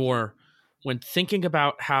can't ignore when thinking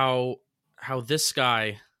about how this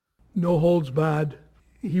guy, No holds bad.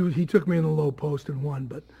 He took me in the low post and won,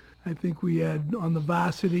 but I think we had on the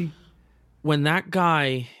varsity. when that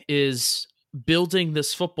guy is building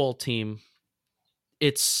this football team,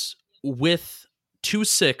 it's with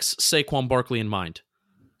 2-6 Saquon Barkley in mind.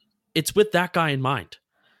 It's with that guy in mind.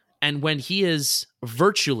 And when he is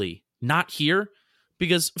virtually not here,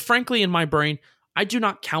 because frankly, in my brain, I do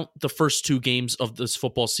not count the first 2 games of this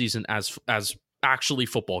football season as actually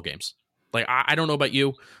football games. Like, I don't know about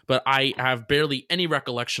you, but I have barely any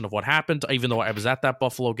recollection of what happened, even though I was at that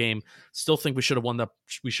Buffalo game. Still think we should have won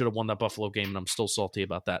that Buffalo game, and I'm still salty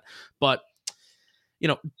about that. But,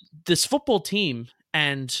 this football team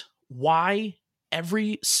and why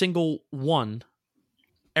every single one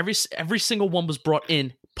was brought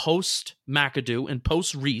in post McAdoo and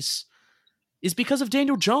post Reese is because of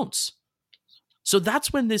Daniel Jones. So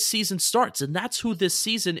that's when this season starts, and that's who this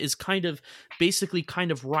season is kind of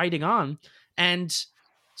riding on. And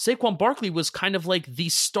Saquon Barkley was kind of like the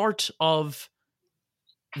start of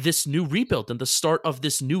this new rebuild and the start of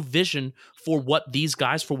this new vision for what these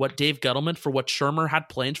guys, for what Dave Gettleman, for what Shermer had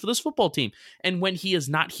planned for this football team. And when he is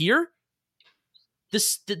not here,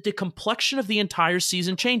 the complexion of the entire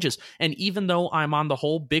season changes. And even though I'm on the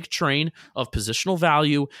whole big train of positional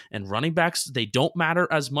value and running backs, they don't matter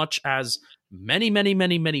as much as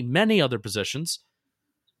many other positions,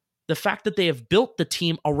 the fact that they have built the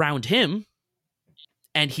team around him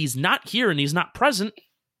and he's not here and he's not present,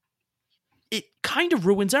 it kind of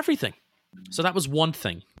ruins everything. So that was one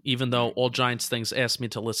thing, even though all Giants things asked me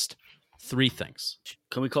to list 3 things.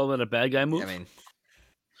 Can we call that a bad guy move? I mean,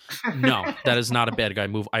 no, that is not a bad guy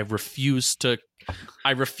move. I refuse to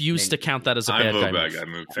count that as a bad guy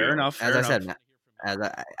move. Fair enough. As I said,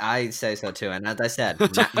 I say so too. And as I said,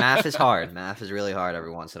 math is hard. Math is really hard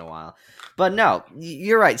every once in a while. But no,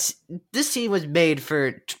 you're right. This team was made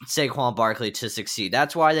for Saquon Barkley to succeed.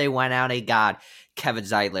 That's why they went out and got Kevin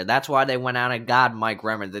Zeitler. That's why they went out and got Mike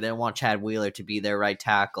Remmer. They didn't want Chad Wheeler to be their right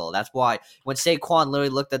tackle. That's why when Saquon literally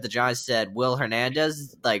looked at the Giants and said, Will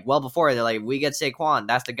Hernandez, like well before, they're like, we get Saquon.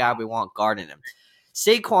 That's the guy we want guarding him.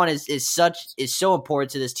 Saquon is so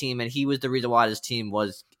important to this team, and he was the reason why this team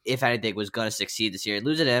was, if anything, was going to succeed this year.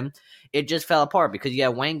 Losing him, it just fell apart because you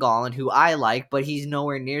have Wayne Gallman, who I like, but he's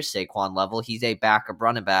nowhere near Saquon level. He's a backup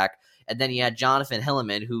running back. And then you had Jonathan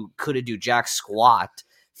Hilliman, who couldn't do jack squat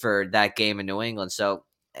for that game in New England. So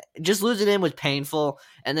just losing him was painful.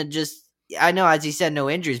 And then I know, as he said, no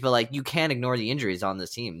injuries, but like you can't ignore the injuries on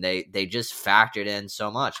this team. They just factored in so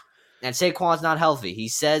much. And Saquon's not healthy. He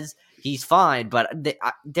says he's fine, but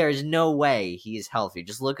there's no way he is healthy.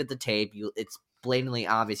 Just look at the tape. It's blatantly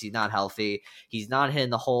obvious he's not healthy. He's not hitting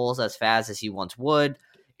the holes as fast as he once would.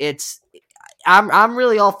 I'm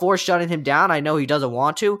really all for shutting him down. I know he doesn't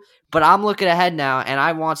want to, but I'm looking ahead now, and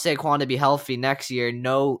I want Saquon to be healthy next year.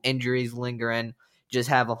 No injuries lingering. Just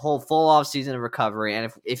have a whole full off season of recovery.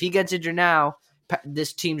 And if he gets injured now,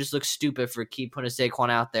 this team just looks stupid for keep putting Saquon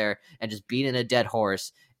out there and just beating a dead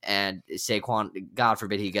horse. And Saquon, God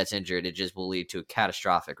forbid he gets injured, it just will lead to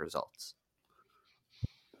catastrophic results.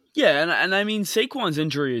 Yeah, and I mean Saquon's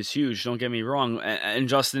injury is huge. Don't get me wrong. And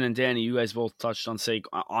Justin and Danny, you guys both touched on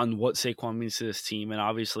what Saquon means to this team, and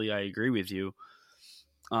obviously I agree with you.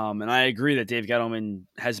 And I agree that Dave Gettleman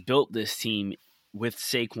has built this team with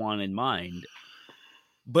Saquon in mind.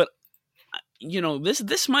 But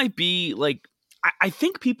this might be like I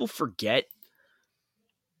think people forget.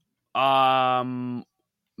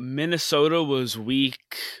 Minnesota was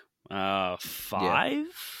week 5,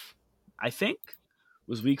 I think.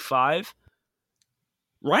 Was week 5.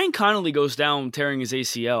 Ryan Connolly goes down tearing his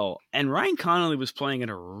ACL, and Ryan Connolly was playing at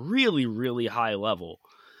a really, really high level.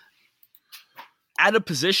 At a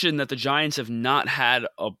position that the Giants have not had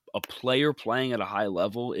a player playing at a high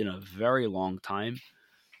level in a very long time.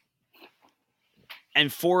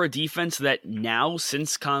 And for a defense that now,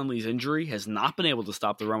 since Connolly's injury, has not been able to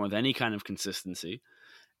stop the run with any kind of consistency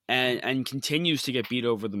and continues to get beat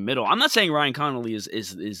over the middle. I'm not saying Ryan Connolly is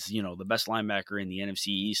the best linebacker in the NFC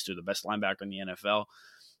East or the best linebacker in the NFL,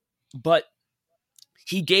 but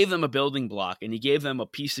he gave them a building block and he gave them a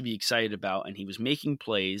piece to be excited about, and he was making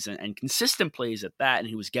plays and consistent plays at that, and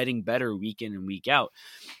he was getting better week in and week out.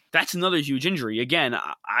 That's another huge injury. Again,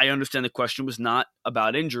 I understand the question was not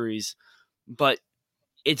about injuries, but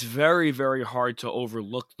it's very, very hard to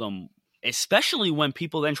overlook them, especially when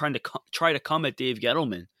people then try to come at Dave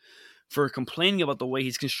Gettleman for complaining about the way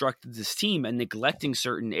he's constructed this team and neglecting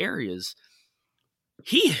certain areas.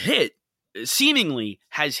 He seemingly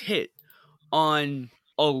has hit on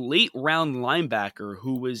a late round linebacker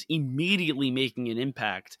who was immediately making an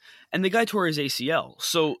impact, and the guy tore his ACL.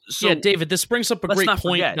 So yeah, David, this brings up a great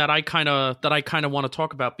point that I kind of want to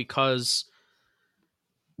talk about, because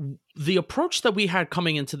the approach that we had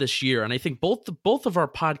coming into this year, and I think both of our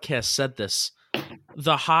podcasts said this,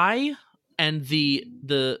 the high and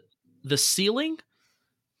the ceiling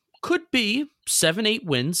could be 7-8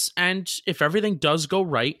 wins, and if everything does go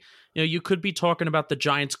right, you could be talking about the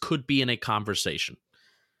Giants could be in a conversation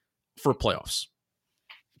for playoffs.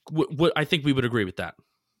 I think we would agree with that.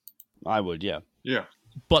 I would, yeah. Yeah.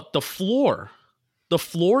 But the floor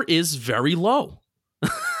is very low.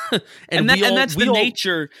 That's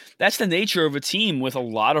the nature of a team with a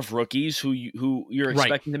lot of rookies who you're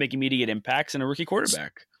expecting to make immediate impacts and a rookie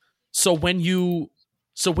quarterback. So when you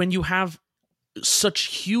have such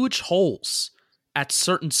huge holes at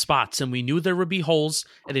certain spots, and we knew there would be holes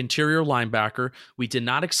at interior linebacker, we did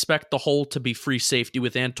not expect the hole to be free safety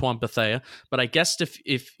with Antoine Bethea. But I guess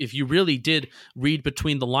if you really did read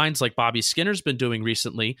between the lines like Bobby Skinner's been doing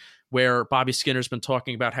recently, where Bobby Skinner's been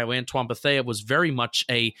talking about how Antoine Bethea was very much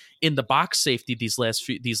a in the box safety these last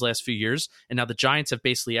few years, and now the Giants have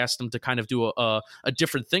basically asked him to kind of do a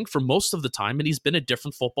different thing for most of the time, and he's been a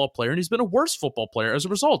different football player, and he's been a worse football player as a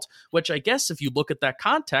result. Which I guess if you look at that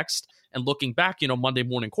context and looking back, Monday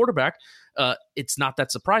morning quarterback, it's not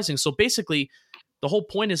that surprising. So basically, the whole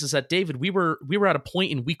point is that, David, we were at a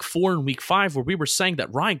point in week 4 and week 5 where we were saying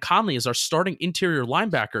that Ryan Connolly is our starting interior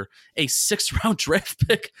linebacker, a 6th-round draft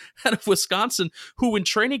pick out of Wisconsin, who in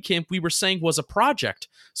training camp we were saying was a project.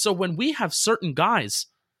 So when we have certain guys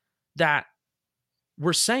that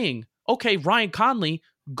we're saying, okay, Ryan Connolly,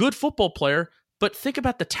 good football player, but think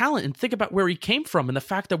about the talent and think about where he came from and the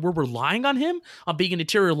fact that we're relying on him on being an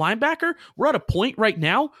interior linebacker. We're at a point right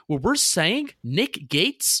now where we're saying Nick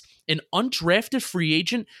Gates, an undrafted free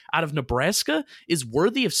agent out of Nebraska, is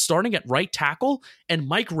worthy of starting at right tackle, and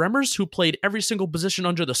Mike Remmers, who played every single position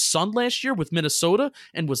under the sun last year with Minnesota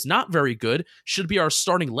and was not very good, should be our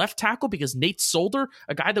starting left tackle because Nate Solder,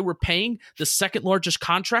 a guy that we're paying the 2nd largest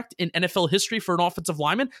contract in NFL history for an offensive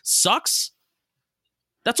lineman, sucks.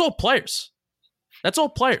 That's all players.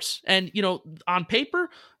 And, on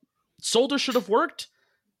paper, Solder should have worked,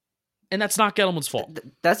 and that's not Gettleman's fault.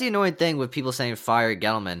 That's the annoying thing with people saying fire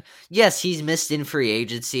Gettleman. Yes, he's missed in free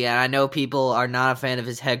agency, and I know people are not a fan of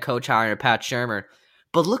his head coach hiring Pat Shurmur,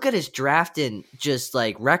 but look at his drafting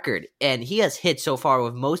record, and he has hit so far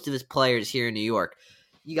with most of his players here in New York.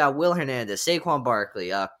 You got Will Hernandez, Saquon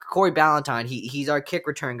Barkley, Corey Ballantyne. He's our kick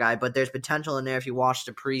return guy, but there's potential in there if you watch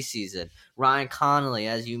the preseason. Ryan Connolly,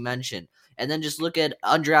 as you mentioned. And then just look at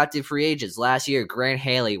undrafted free agents. Last year, Grant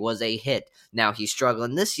Haley was a hit. Now he's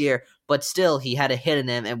struggling this year, but still he had a hit in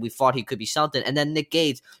him, and we thought he could be something. And then Nick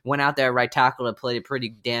Gates went out there at right tackle and played a pretty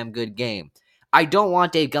damn good game. I don't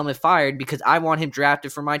want Dave Gettleman fired because I want him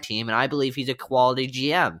drafted for my team, and I believe he's a quality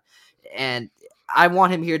GM. And I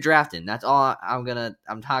want him here drafting. That's all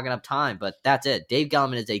I'm talking up time, but that's it. Dave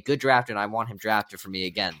Gettleman is a good drafter, and I want him drafted for me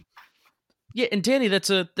again. Yeah, and Danny, that's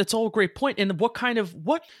all a great point. And what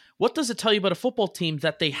does it tell you about a football team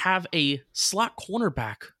that they have a slot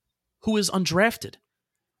cornerback who is undrafted?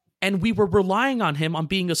 and we were relying on him on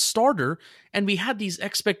being a starter, and we had these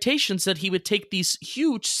expectations that he would take these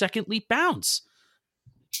huge second leap bounds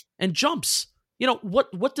and jumps.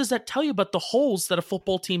 What does that tell you about the holes that a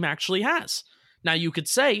football team actually has? Now, you could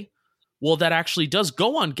say, well, that actually does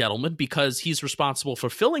go on Gettleman because he's responsible for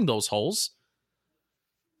filling those holes.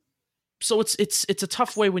 So it's a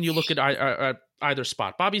tough way when you look at either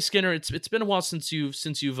spot. Bobby Skinner, it's been a while since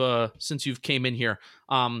you've came in here.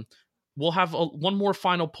 We'll have one more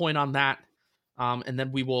final point on that, and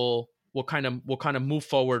then we'll kind of move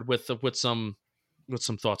forward with some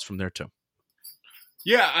thoughts from there too.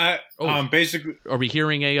 Yeah, basically, are we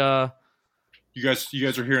hearing a? You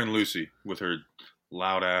guys are hearing Lucy with her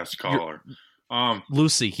loud ass collar.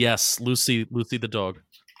 Lucy, yes, Lucy the dog.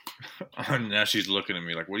 Now she's looking at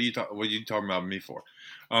me like, what are you talking about me for?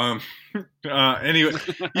 Anyway,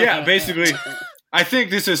 yeah, basically, I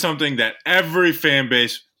think this is something that every fan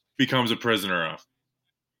base becomes a prisoner of.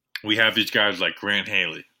 We have these guys like Grant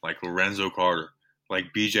Haley, like Lorenzo Carter,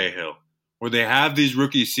 like BJ Hill, where they have these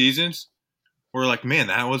rookie seasons. We're like, man,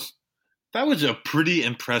 that was a pretty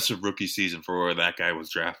impressive rookie season for where that guy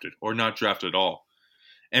was drafted or not drafted at all.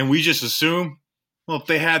 And we just assume, well, if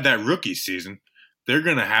they had that rookie season, they're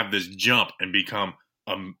going to have this jump and become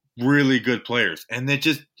really good players. And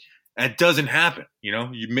that doesn't happen.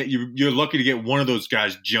 You're lucky to get one of those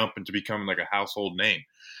guys jump into becoming like a household name.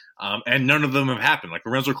 And none of them have happened. Like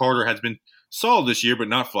Lorenzo Carter has been solid this year, but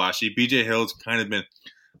not flashy. BJ Hill's kind of been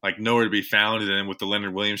like nowhere to be found. And then with the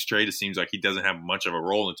Leonard Williams trade, it seems like he doesn't have much of a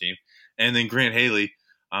role in the team. And then Grant Haley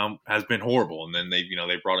has been horrible. And then they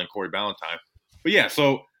brought in Corey Ballantyne. But yeah,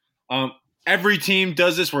 so every team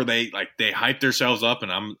does this where they hype themselves up,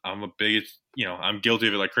 and I'm a big, I'm guilty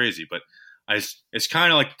of it like crazy. But it's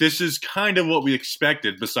kind of like this is kind of what we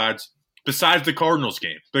expected. Besides the Cardinals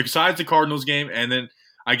game, and then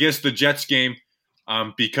I guess the Jets game,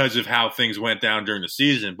 because of how things went down during the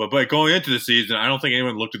season. But going into the season, I don't think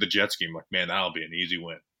anyone looked at the Jets game like, man, that'll be an easy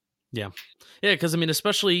win. Yeah, because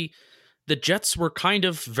especially the Jets were kind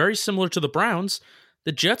of very similar to the Browns.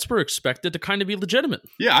 The Jets were expected to kind of be legitimate.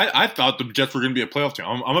 Yeah, I thought the Jets were going to be a playoff team.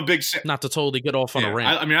 I'm a big not to totally get off on a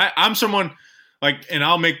rant. I'm someone like, and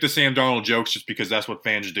I'll make the Sam Darnold jokes just because that's what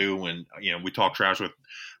fans do when we talk trash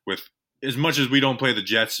with as much as we don't play the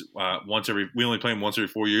Jets we only play them once every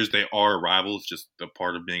 4 years. They are rivals, just a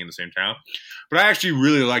part of being in the same town. But I actually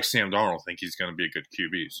really like Sam Darnold. I think he's going to be a good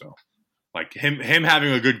QB. So like him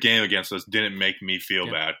having a good game against us didn't make me feel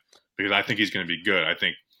bad because I think he's going to be good.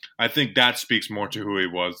 I think that speaks more to who he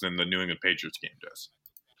was than the New England Patriots game does.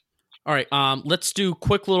 All right, let's do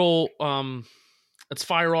quick little. Let's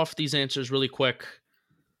fire off these answers really quick.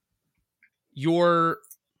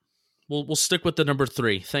 We'll stick with the number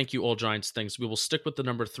 3. Thank you, All Giants things. We will stick with the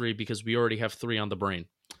number 3 because we already have 3 on the brain.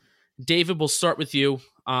 David, we'll start with you.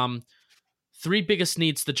 3 biggest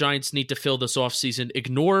needs the Giants need to fill this offseason.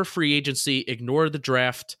 Ignore free agency, ignore the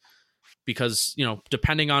draft. Because,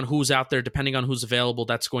 depending on who's out there, depending on who's available,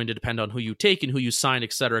 that's going to depend on who you take and who you sign,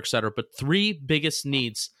 et cetera, et cetera. But 3 biggest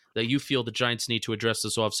needs that you feel the Giants need to address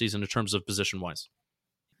this offseason in terms of position-wise.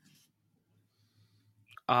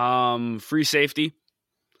 Free safety,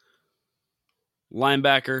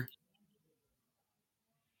 linebacker,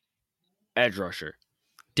 edge rusher.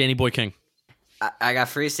 Danny Boy King. I got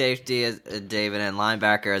free safety, as David, and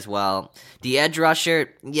linebacker as well. The edge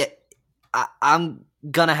rusher, I'm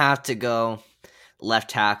gonna have to go left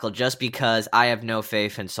tackle just because I have no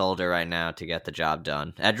faith in Solder right now to get the job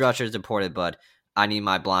done. Edge rusher is important, but I need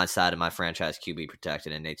my blind side of my franchise QB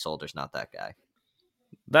protected, and Nate Solder's not that guy.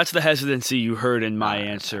 That's the hesitancy you heard in my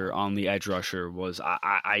answer on the edge rusher. Was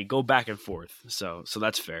I go back and forth, so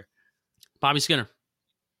that's fair. Bobby Skinner.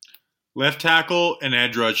 Left tackle and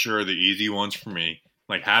edge rusher are the easy ones for me.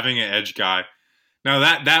 Like having an edge guy. Now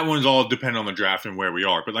that one's all dependent on the draft and where we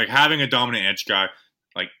are, but like having a dominant edge guy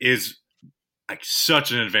is like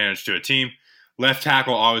such an advantage to a team. Left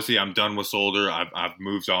tackle, obviously, I'm done with Solder. I've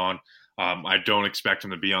moved on. I don't expect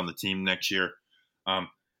him to be on the team next year.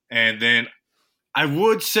 And then I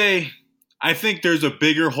would say I think there's a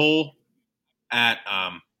bigger hole at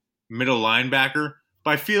middle linebacker,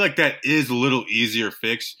 but I feel like that is a little easier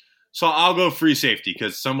fix. So I'll go free safety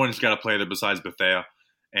because someone's got to play there besides Bethea.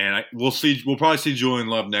 And we'll probably see Julian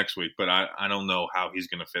Love next week, but I don't know how he's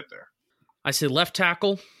going to fit there. I say left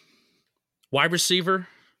tackle, wide receiver,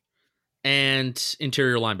 and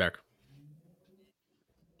interior linebacker.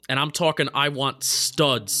 And I'm talking I want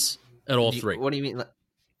studs at all 3. What do you mean?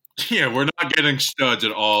 Yeah, we're not getting studs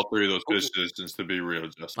at all 3 of those positions, to be real,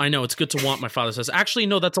 Justin. I know, it's good to want, my father says. Actually,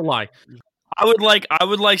 no, that's a lie. I would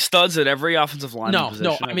like studs at every offensive line position.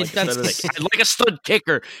 No, I mean, I'd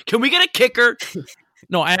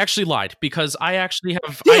No, I actually lied because I actually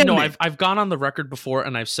have. Damn I know it. I've gone on the record before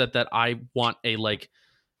and I've said that I want a like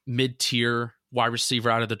mid-tier wide receiver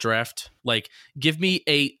out of the draft. Like, give me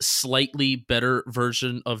a slightly better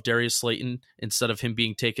version of Darius Slayton instead of him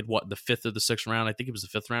being taken the 5th or the 6th round. I think it was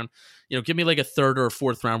the 5th round. Give me like a 3rd or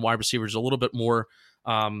 4th round wide receiver who's a little bit more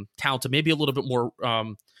talented, maybe a little bit more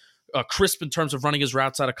crisp in terms of running his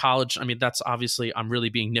routes out of college. I mean, that's obviously I'm really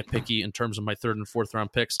being nitpicky in terms of my 3rd and 4th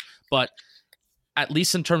round picks, but at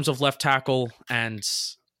least in terms of left tackle and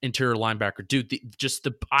interior linebacker, dude,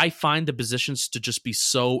 I find the positions to just be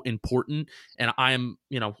so important, and I am,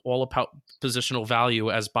 all about positional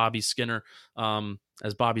value as Bobby Skinner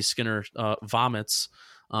vomits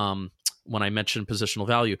when I mention positional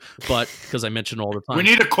value, but because I mention all the time. We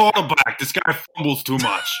need a quarterback. This guy fumbles too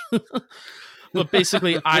much. But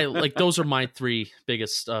basically, I like those are my 3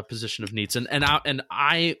 biggest position of needs, and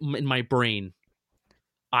I in my brain,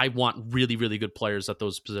 I want really, really good players at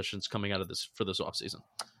those positions coming out of this for this offseason.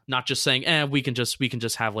 Not just saying, we can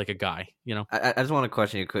just have like a guy, I just want to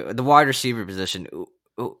question you quick. The wide receiver position,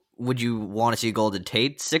 would you want to see Golden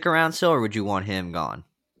Tate stick around still, or would you want him gone?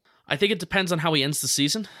 I think it depends on how he ends the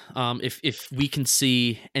season. If we can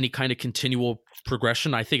see any kind of continual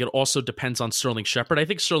progression, I think it also depends on Sterling Shepard. I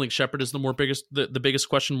think Sterling Shepard is the biggest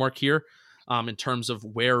question mark here in terms of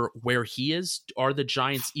where he is. Are the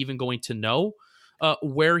Giants even going to know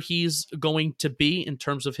where he's going to be in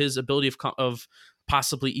terms of his ability of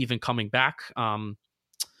possibly even coming back?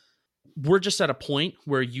 We're just at a point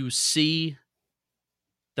where you see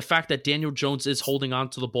the fact that Daniel Jones is holding on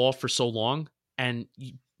to the ball for so long, and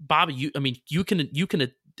Bobby, you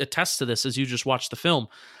can attest to this as you just watched the film.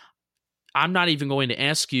 I'm not even going to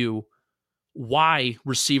ask you why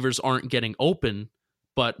receivers aren't getting open,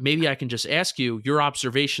 but maybe I can just ask you your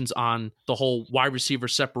observations on the whole wide receiver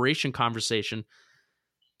separation conversation.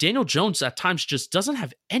 Daniel Jones at times just doesn't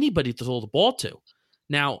have anybody to throw the ball to.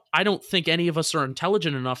 Now, I don't think any of us are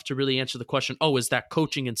intelligent enough to really answer the question, is that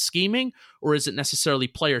coaching and scheming, or is it necessarily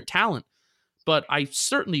player talent? But I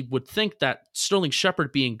certainly would think that Sterling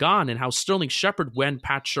Shepard being gone, and how Sterling Shepard,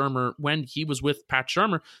 when he was with Pat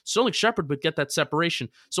Shurmur, Sterling Shepard would get that separation.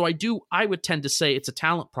 So I would tend to say it's a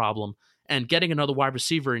talent problem, and getting another wide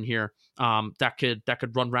receiver in here that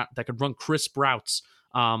could run crisp routes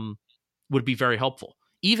would be very helpful.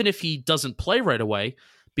 Even if he doesn't play right away,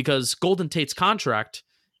 because Golden Tate's contract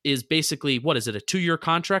is basically, what is it, a 2-year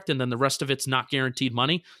contract, and then the rest of it's not guaranteed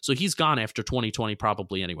money. So he's gone after 2020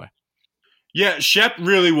 probably anyway. Yeah, Shep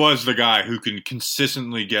really was the guy who can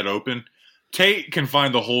consistently get open. Tate can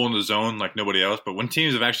find the hole in the zone like nobody else, but when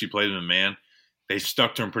teams have actually played him in man, they've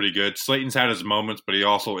stuck to him pretty good. Slayton's had his moments, but he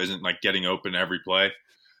also isn't like getting open every play.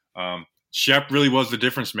 Shep really was the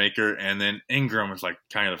difference maker, and then Ingram is like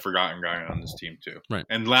kind of the forgotten guy on this team too. Right.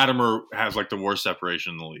 And Latimer has like the worst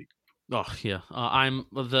separation in the league. Oh yeah, I'm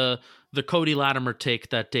the Cody Latimer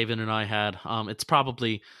take that David and I had. It's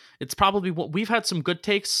probably what we've had some good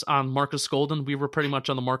takes on Marcus Golden. We were pretty much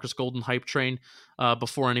on the Marcus Golden hype train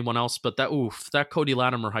before anyone else, but that Cody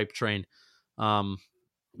Latimer hype train.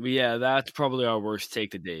 Yeah, that's probably our worst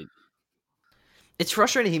take to date. It's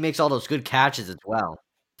frustrating he makes all those good catches as well.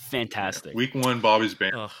 Fantastic. Week 1, Bobby's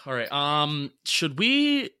banned. All right. Should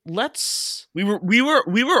we? We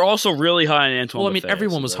were also really high on Antoine. Well, I mean, Bethea,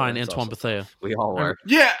 everyone so was high on Antoine also Bethea. We all were.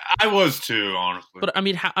 Yeah, I was too, honestly. But I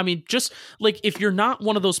mean, just like if you're not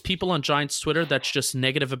one of those people on Giants Twitter that's just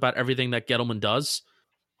negative about everything that Gettleman does,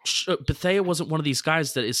 Bethea wasn't one of these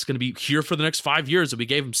guys that is going to be here for the next 5 years. And we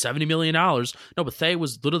gave him $70 million. No, Bethea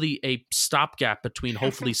was literally a stopgap between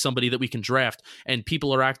hopefully somebody that we can draft. And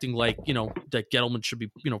people are acting like, that Gettleman should be,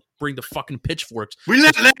 bring the fucking pitchforks. We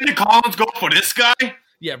let Landon Collins go for this guy?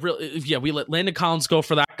 Yeah, we let Landon Collins go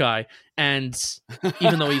for that guy. And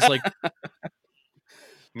even though he's like... I'm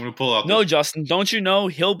going to pull out. No, Justin, don't you know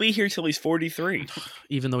he'll be here till he's 43?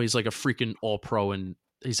 Even though he's like a freaking all-pro and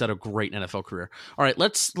he's had a great NFL career. All right,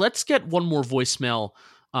 let's get one more voicemail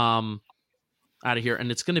out of here,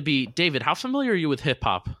 and it's going to be David. How familiar are you with hip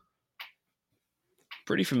hop?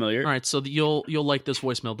 Pretty familiar. All right, so you'll like this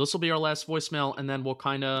voicemail. This will be our last voicemail, and then we'll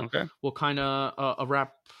kind of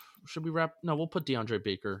wrap. Should we wrap? No, we'll put DeAndre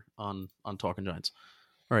Baker on Talkin' Giants.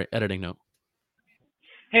 All right, editing note.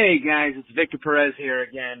 Hey guys, it's Victor Perez here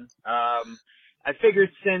again. I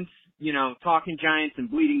figured since Talking Giants and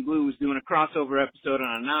Bleeding Blue was doing a crossover episode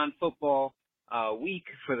on a non-football week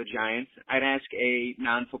for the Giants, I'd ask a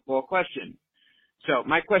non-football question. So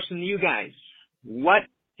my question to you guys, what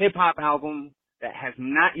hip-hop album that has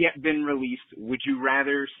not yet been released would you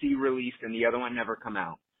rather see released and the other one never come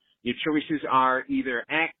out? Your choices are either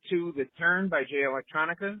Act 2, The Turn by Jay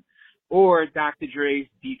Electronica, or Dr. Dre's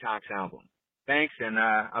Detox album. Thanks, and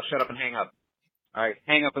I'll shut up and hang up. All right,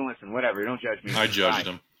 hang up and listen. Whatever. Don't judge me. I judged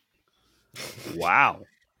Bye. him. Wow.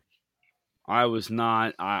 I was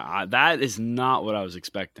not. That is not what I was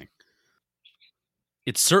expecting.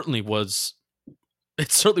 It certainly was.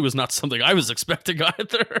 It certainly was not something I was expecting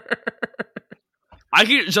either. I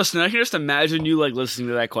can just imagine you like listening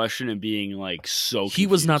to that question and being like so. Confused. He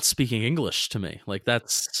was not speaking English to me. Like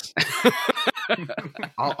that's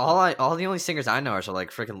all the only singers I know are so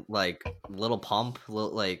like freaking like Little Pump,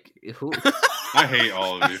 like who? I hate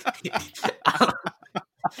all of you.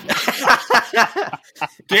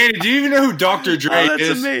 Danny, do you even know who Dr. Dre that's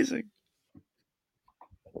is? amazing.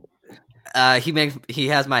 He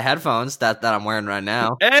has my headphones that I'm wearing right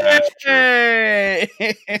now. Hey!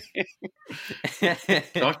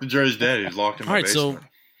 Dr. Dre's dead. He's locked in all my right. basement.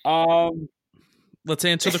 So, let's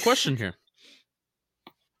answer the question here.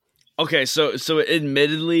 Okay, so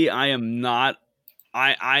admittedly, I am not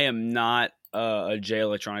a Jay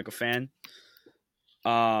Electronica fan.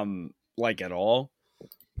 Like at all.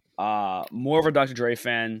 More of a Dr. Dre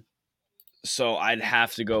fan, so I'd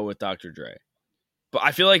have to go with Dr. Dre. But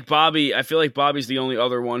I feel like Bobby's the only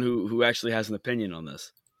other one who actually has an opinion on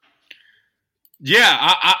this.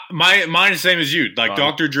 Yeah, mine is the same as you. Like Bobby.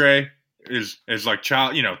 Dr. Dre is like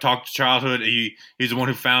talk to childhood. He's the one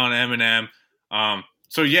who found Eminem.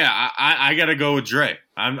 So yeah, I gotta go with Dre.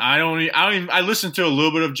 I listened to a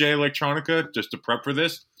little bit of Jay Electronica just to prep for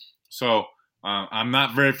this. So I'm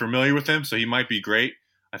not very familiar with him. So he might be great.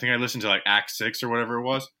 I think I listened to like Act 6 or whatever it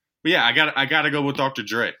was. But yeah, I gotta go with Dr.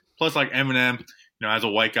 Dre. Plus like Eminem. As a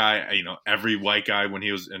white guy, every white guy when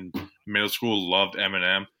he was in middle school loved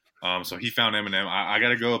Eminem. So he found Eminem. I got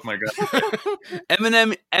to go with my guy.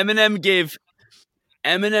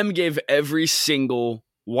 Eminem gave every single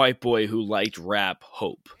white boy who liked rap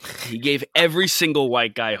hope. He gave every single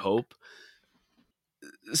white guy hope.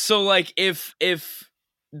 So like if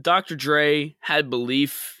Dr. Dre had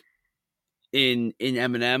belief in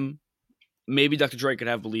Eminem, maybe Dr. Dre could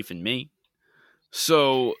have belief in me.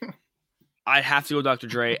 So I have to go Dr.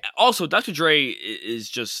 Dre. Also, Dr. Dre is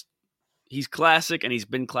just, he's classic and he's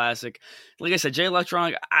been classic. Like I said, Jay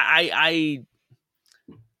Electronica, I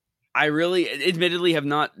really, admittedly, have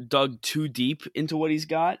not dug too deep into what he's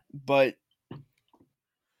got, but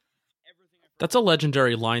That's a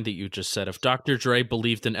legendary line that you just said. If Dr. Dre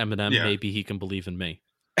believed in Eminem, maybe he can believe in me.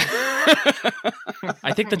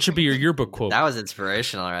 I think that should be your yearbook quote. That was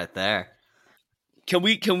inspirational right there. Can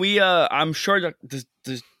we? I'm sure.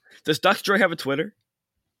 Does Dr. Dre have a Twitter?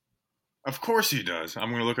 Of course he does. I'm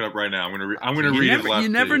going to look it up right now. I'm going to read his last. You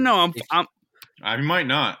never know. I might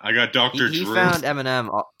not. I got Dr. He Drew. found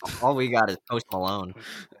Eminem. All we got is Post Malone.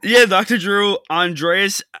 Yeah, Dr. Drew,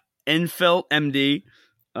 Andreas Enfelt, MD,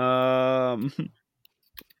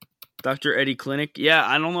 Dr. Eddie Clinic. Yeah,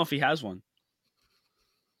 I don't know if he has one.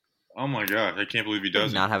 Oh my god, I can't believe he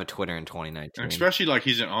doesn't. Not have a Twitter in 2019. And especially like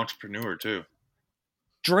he's an entrepreneur too.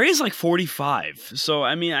 Dre's like 45, so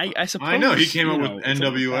I mean, I suppose. I know he came up with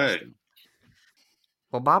NWA.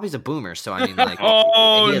 Well, Bobby's a boomer, so I mean, like.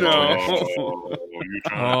 Oh no!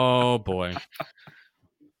 Oh boy!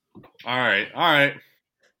 All right.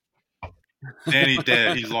 Danny's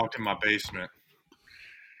dead. He's locked in my basement.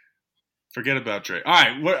 Forget about Dre. All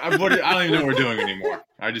right, what I don't even know what we're doing anymore.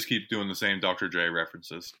 I just keep doing the same Dr. Dre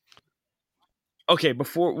references. Okay,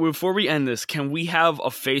 before we end this, can we have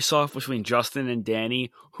a face-off between Justin and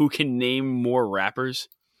Danny who can name more rappers?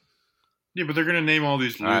 Yeah, but they're gonna name all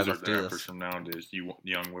these loser let's do rappers this. from nowadays. You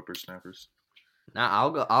young whippersnappers. Nah,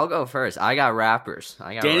 I'll go first. I got rappers.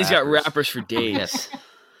 Danny's got rappers for days. Yes.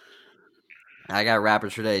 I got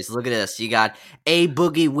rappers for days. Look at this. You got A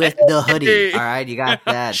Boogie with the hoodie. All right, you got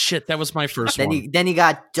that. Shit, that was my first Then one. then you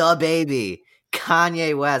got Da Baby,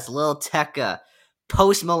 Kanye West, Lil Tecca,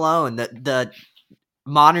 Post Malone, the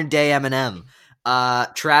modern day Eminem,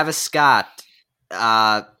 Travis Scott,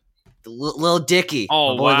 Lil Dicky,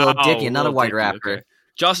 Oh, my boy wow. Lil Dicky, another Lil white Dicky, rapper. okay.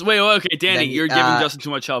 Justin, wait, okay, Danny, Then, you're giving Justin too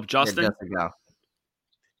much help. Justin, Yeah, Justin, go.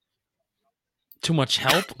 Too much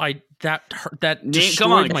help? That come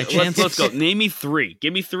destroyed on, my chances. let's go. Name me three.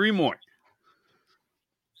 Give me three more.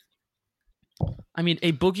 I mean,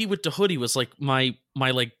 A Boogie with the Hoodie was like my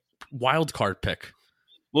like wild card pick.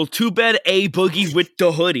 Well, too bad A Boogie with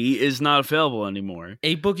the Hoodie is not available anymore.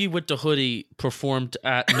 A Boogie with the Hoodie performed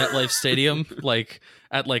at MetLife Stadium, like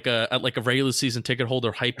at a regular season ticket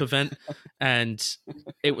holder hype event, and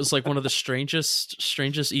it was like one of the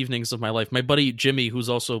strangest evenings of my life. My buddy Jimmy, who's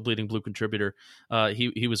also a Bleeding Blue contributor,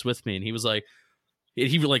 he was with me, and he was like,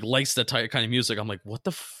 he like likes that kind of music. I'm like, what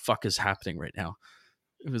the fuck is happening right now?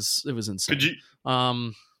 It was insane. Could you?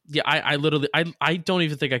 Yeah, I literally I don't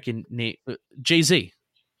even think I can name Jay-Z.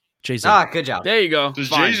 Jay-Z. Good job. There you go. Does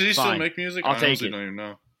Fine, Jay-Z still fine. make music? I'll I take honestly it. don't even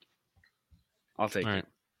know. I'll take All it. right.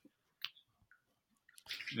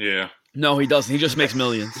 Yeah. No, he doesn't. He just makes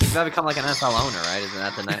millions. You gotta become like an NFL owner, right? Isn't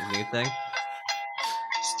that the new thing?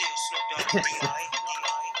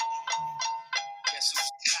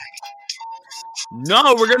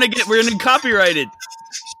 No, we're gonna get copyrighted.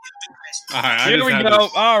 All right. Here we go.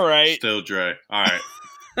 All right. Still Dre. All right.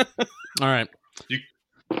 All right.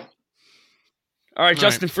 All right,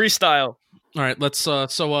 Justin, freestyle. All right, let's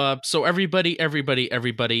so everybody,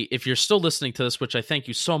 if you're still listening to this, which I thank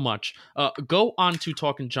you so much, go on to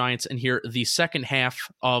Talkin' Giants and hear the second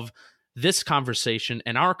half of this conversation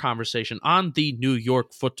and our conversation on the New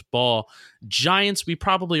York Football Giants. We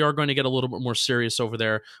probably are going to get a little bit more serious over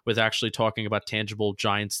there with actually talking about tangible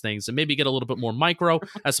Giants things and maybe get a little bit more micro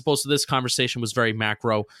as opposed to this conversation was very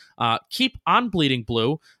macro. Keep on bleeding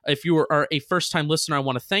blue. If you are a first-time listener, I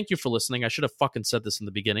want to thank you for listening. I should have fucking said this in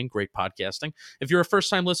the beginning. Great podcasting. If you're a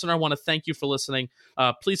first-time listener, I want to thank you for listening.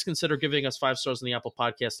 Please consider giving us 5 stars in the Apple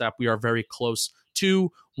Podcast app. We are very close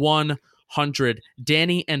to 100.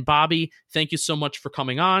 Danny and Bobby, thank you so much for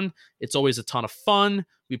coming on. It's always a ton of fun.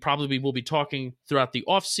 We probably will be talking throughout the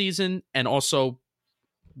off season, and also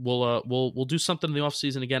we'll do something in the off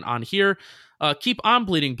season again on here. Keep on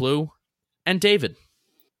bleeding blue. And David,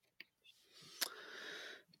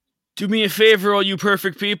 Do me a favor, all you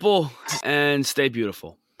perfect people, and stay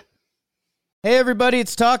beautiful. Hey everybody,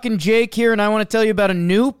 it's Talkin' Jake here, and I want to tell you about a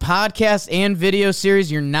new podcast and video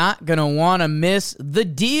series you're not going to want to miss. The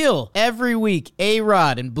Deal. Every week,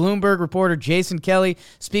 A-Rod and Bloomberg reporter Jason Kelly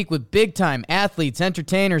speak with big-time athletes,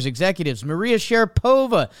 entertainers, executives, Maria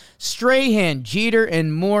Sharapova, Strahan, Jeter,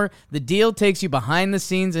 and more. The Deal takes you behind the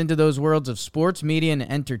scenes into those worlds of sports, media, and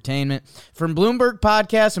entertainment. From Bloomberg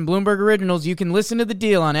Podcasts and Bloomberg Originals, you can listen to The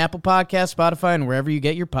Deal on Apple Podcasts, Spotify, and wherever you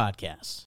get your podcasts.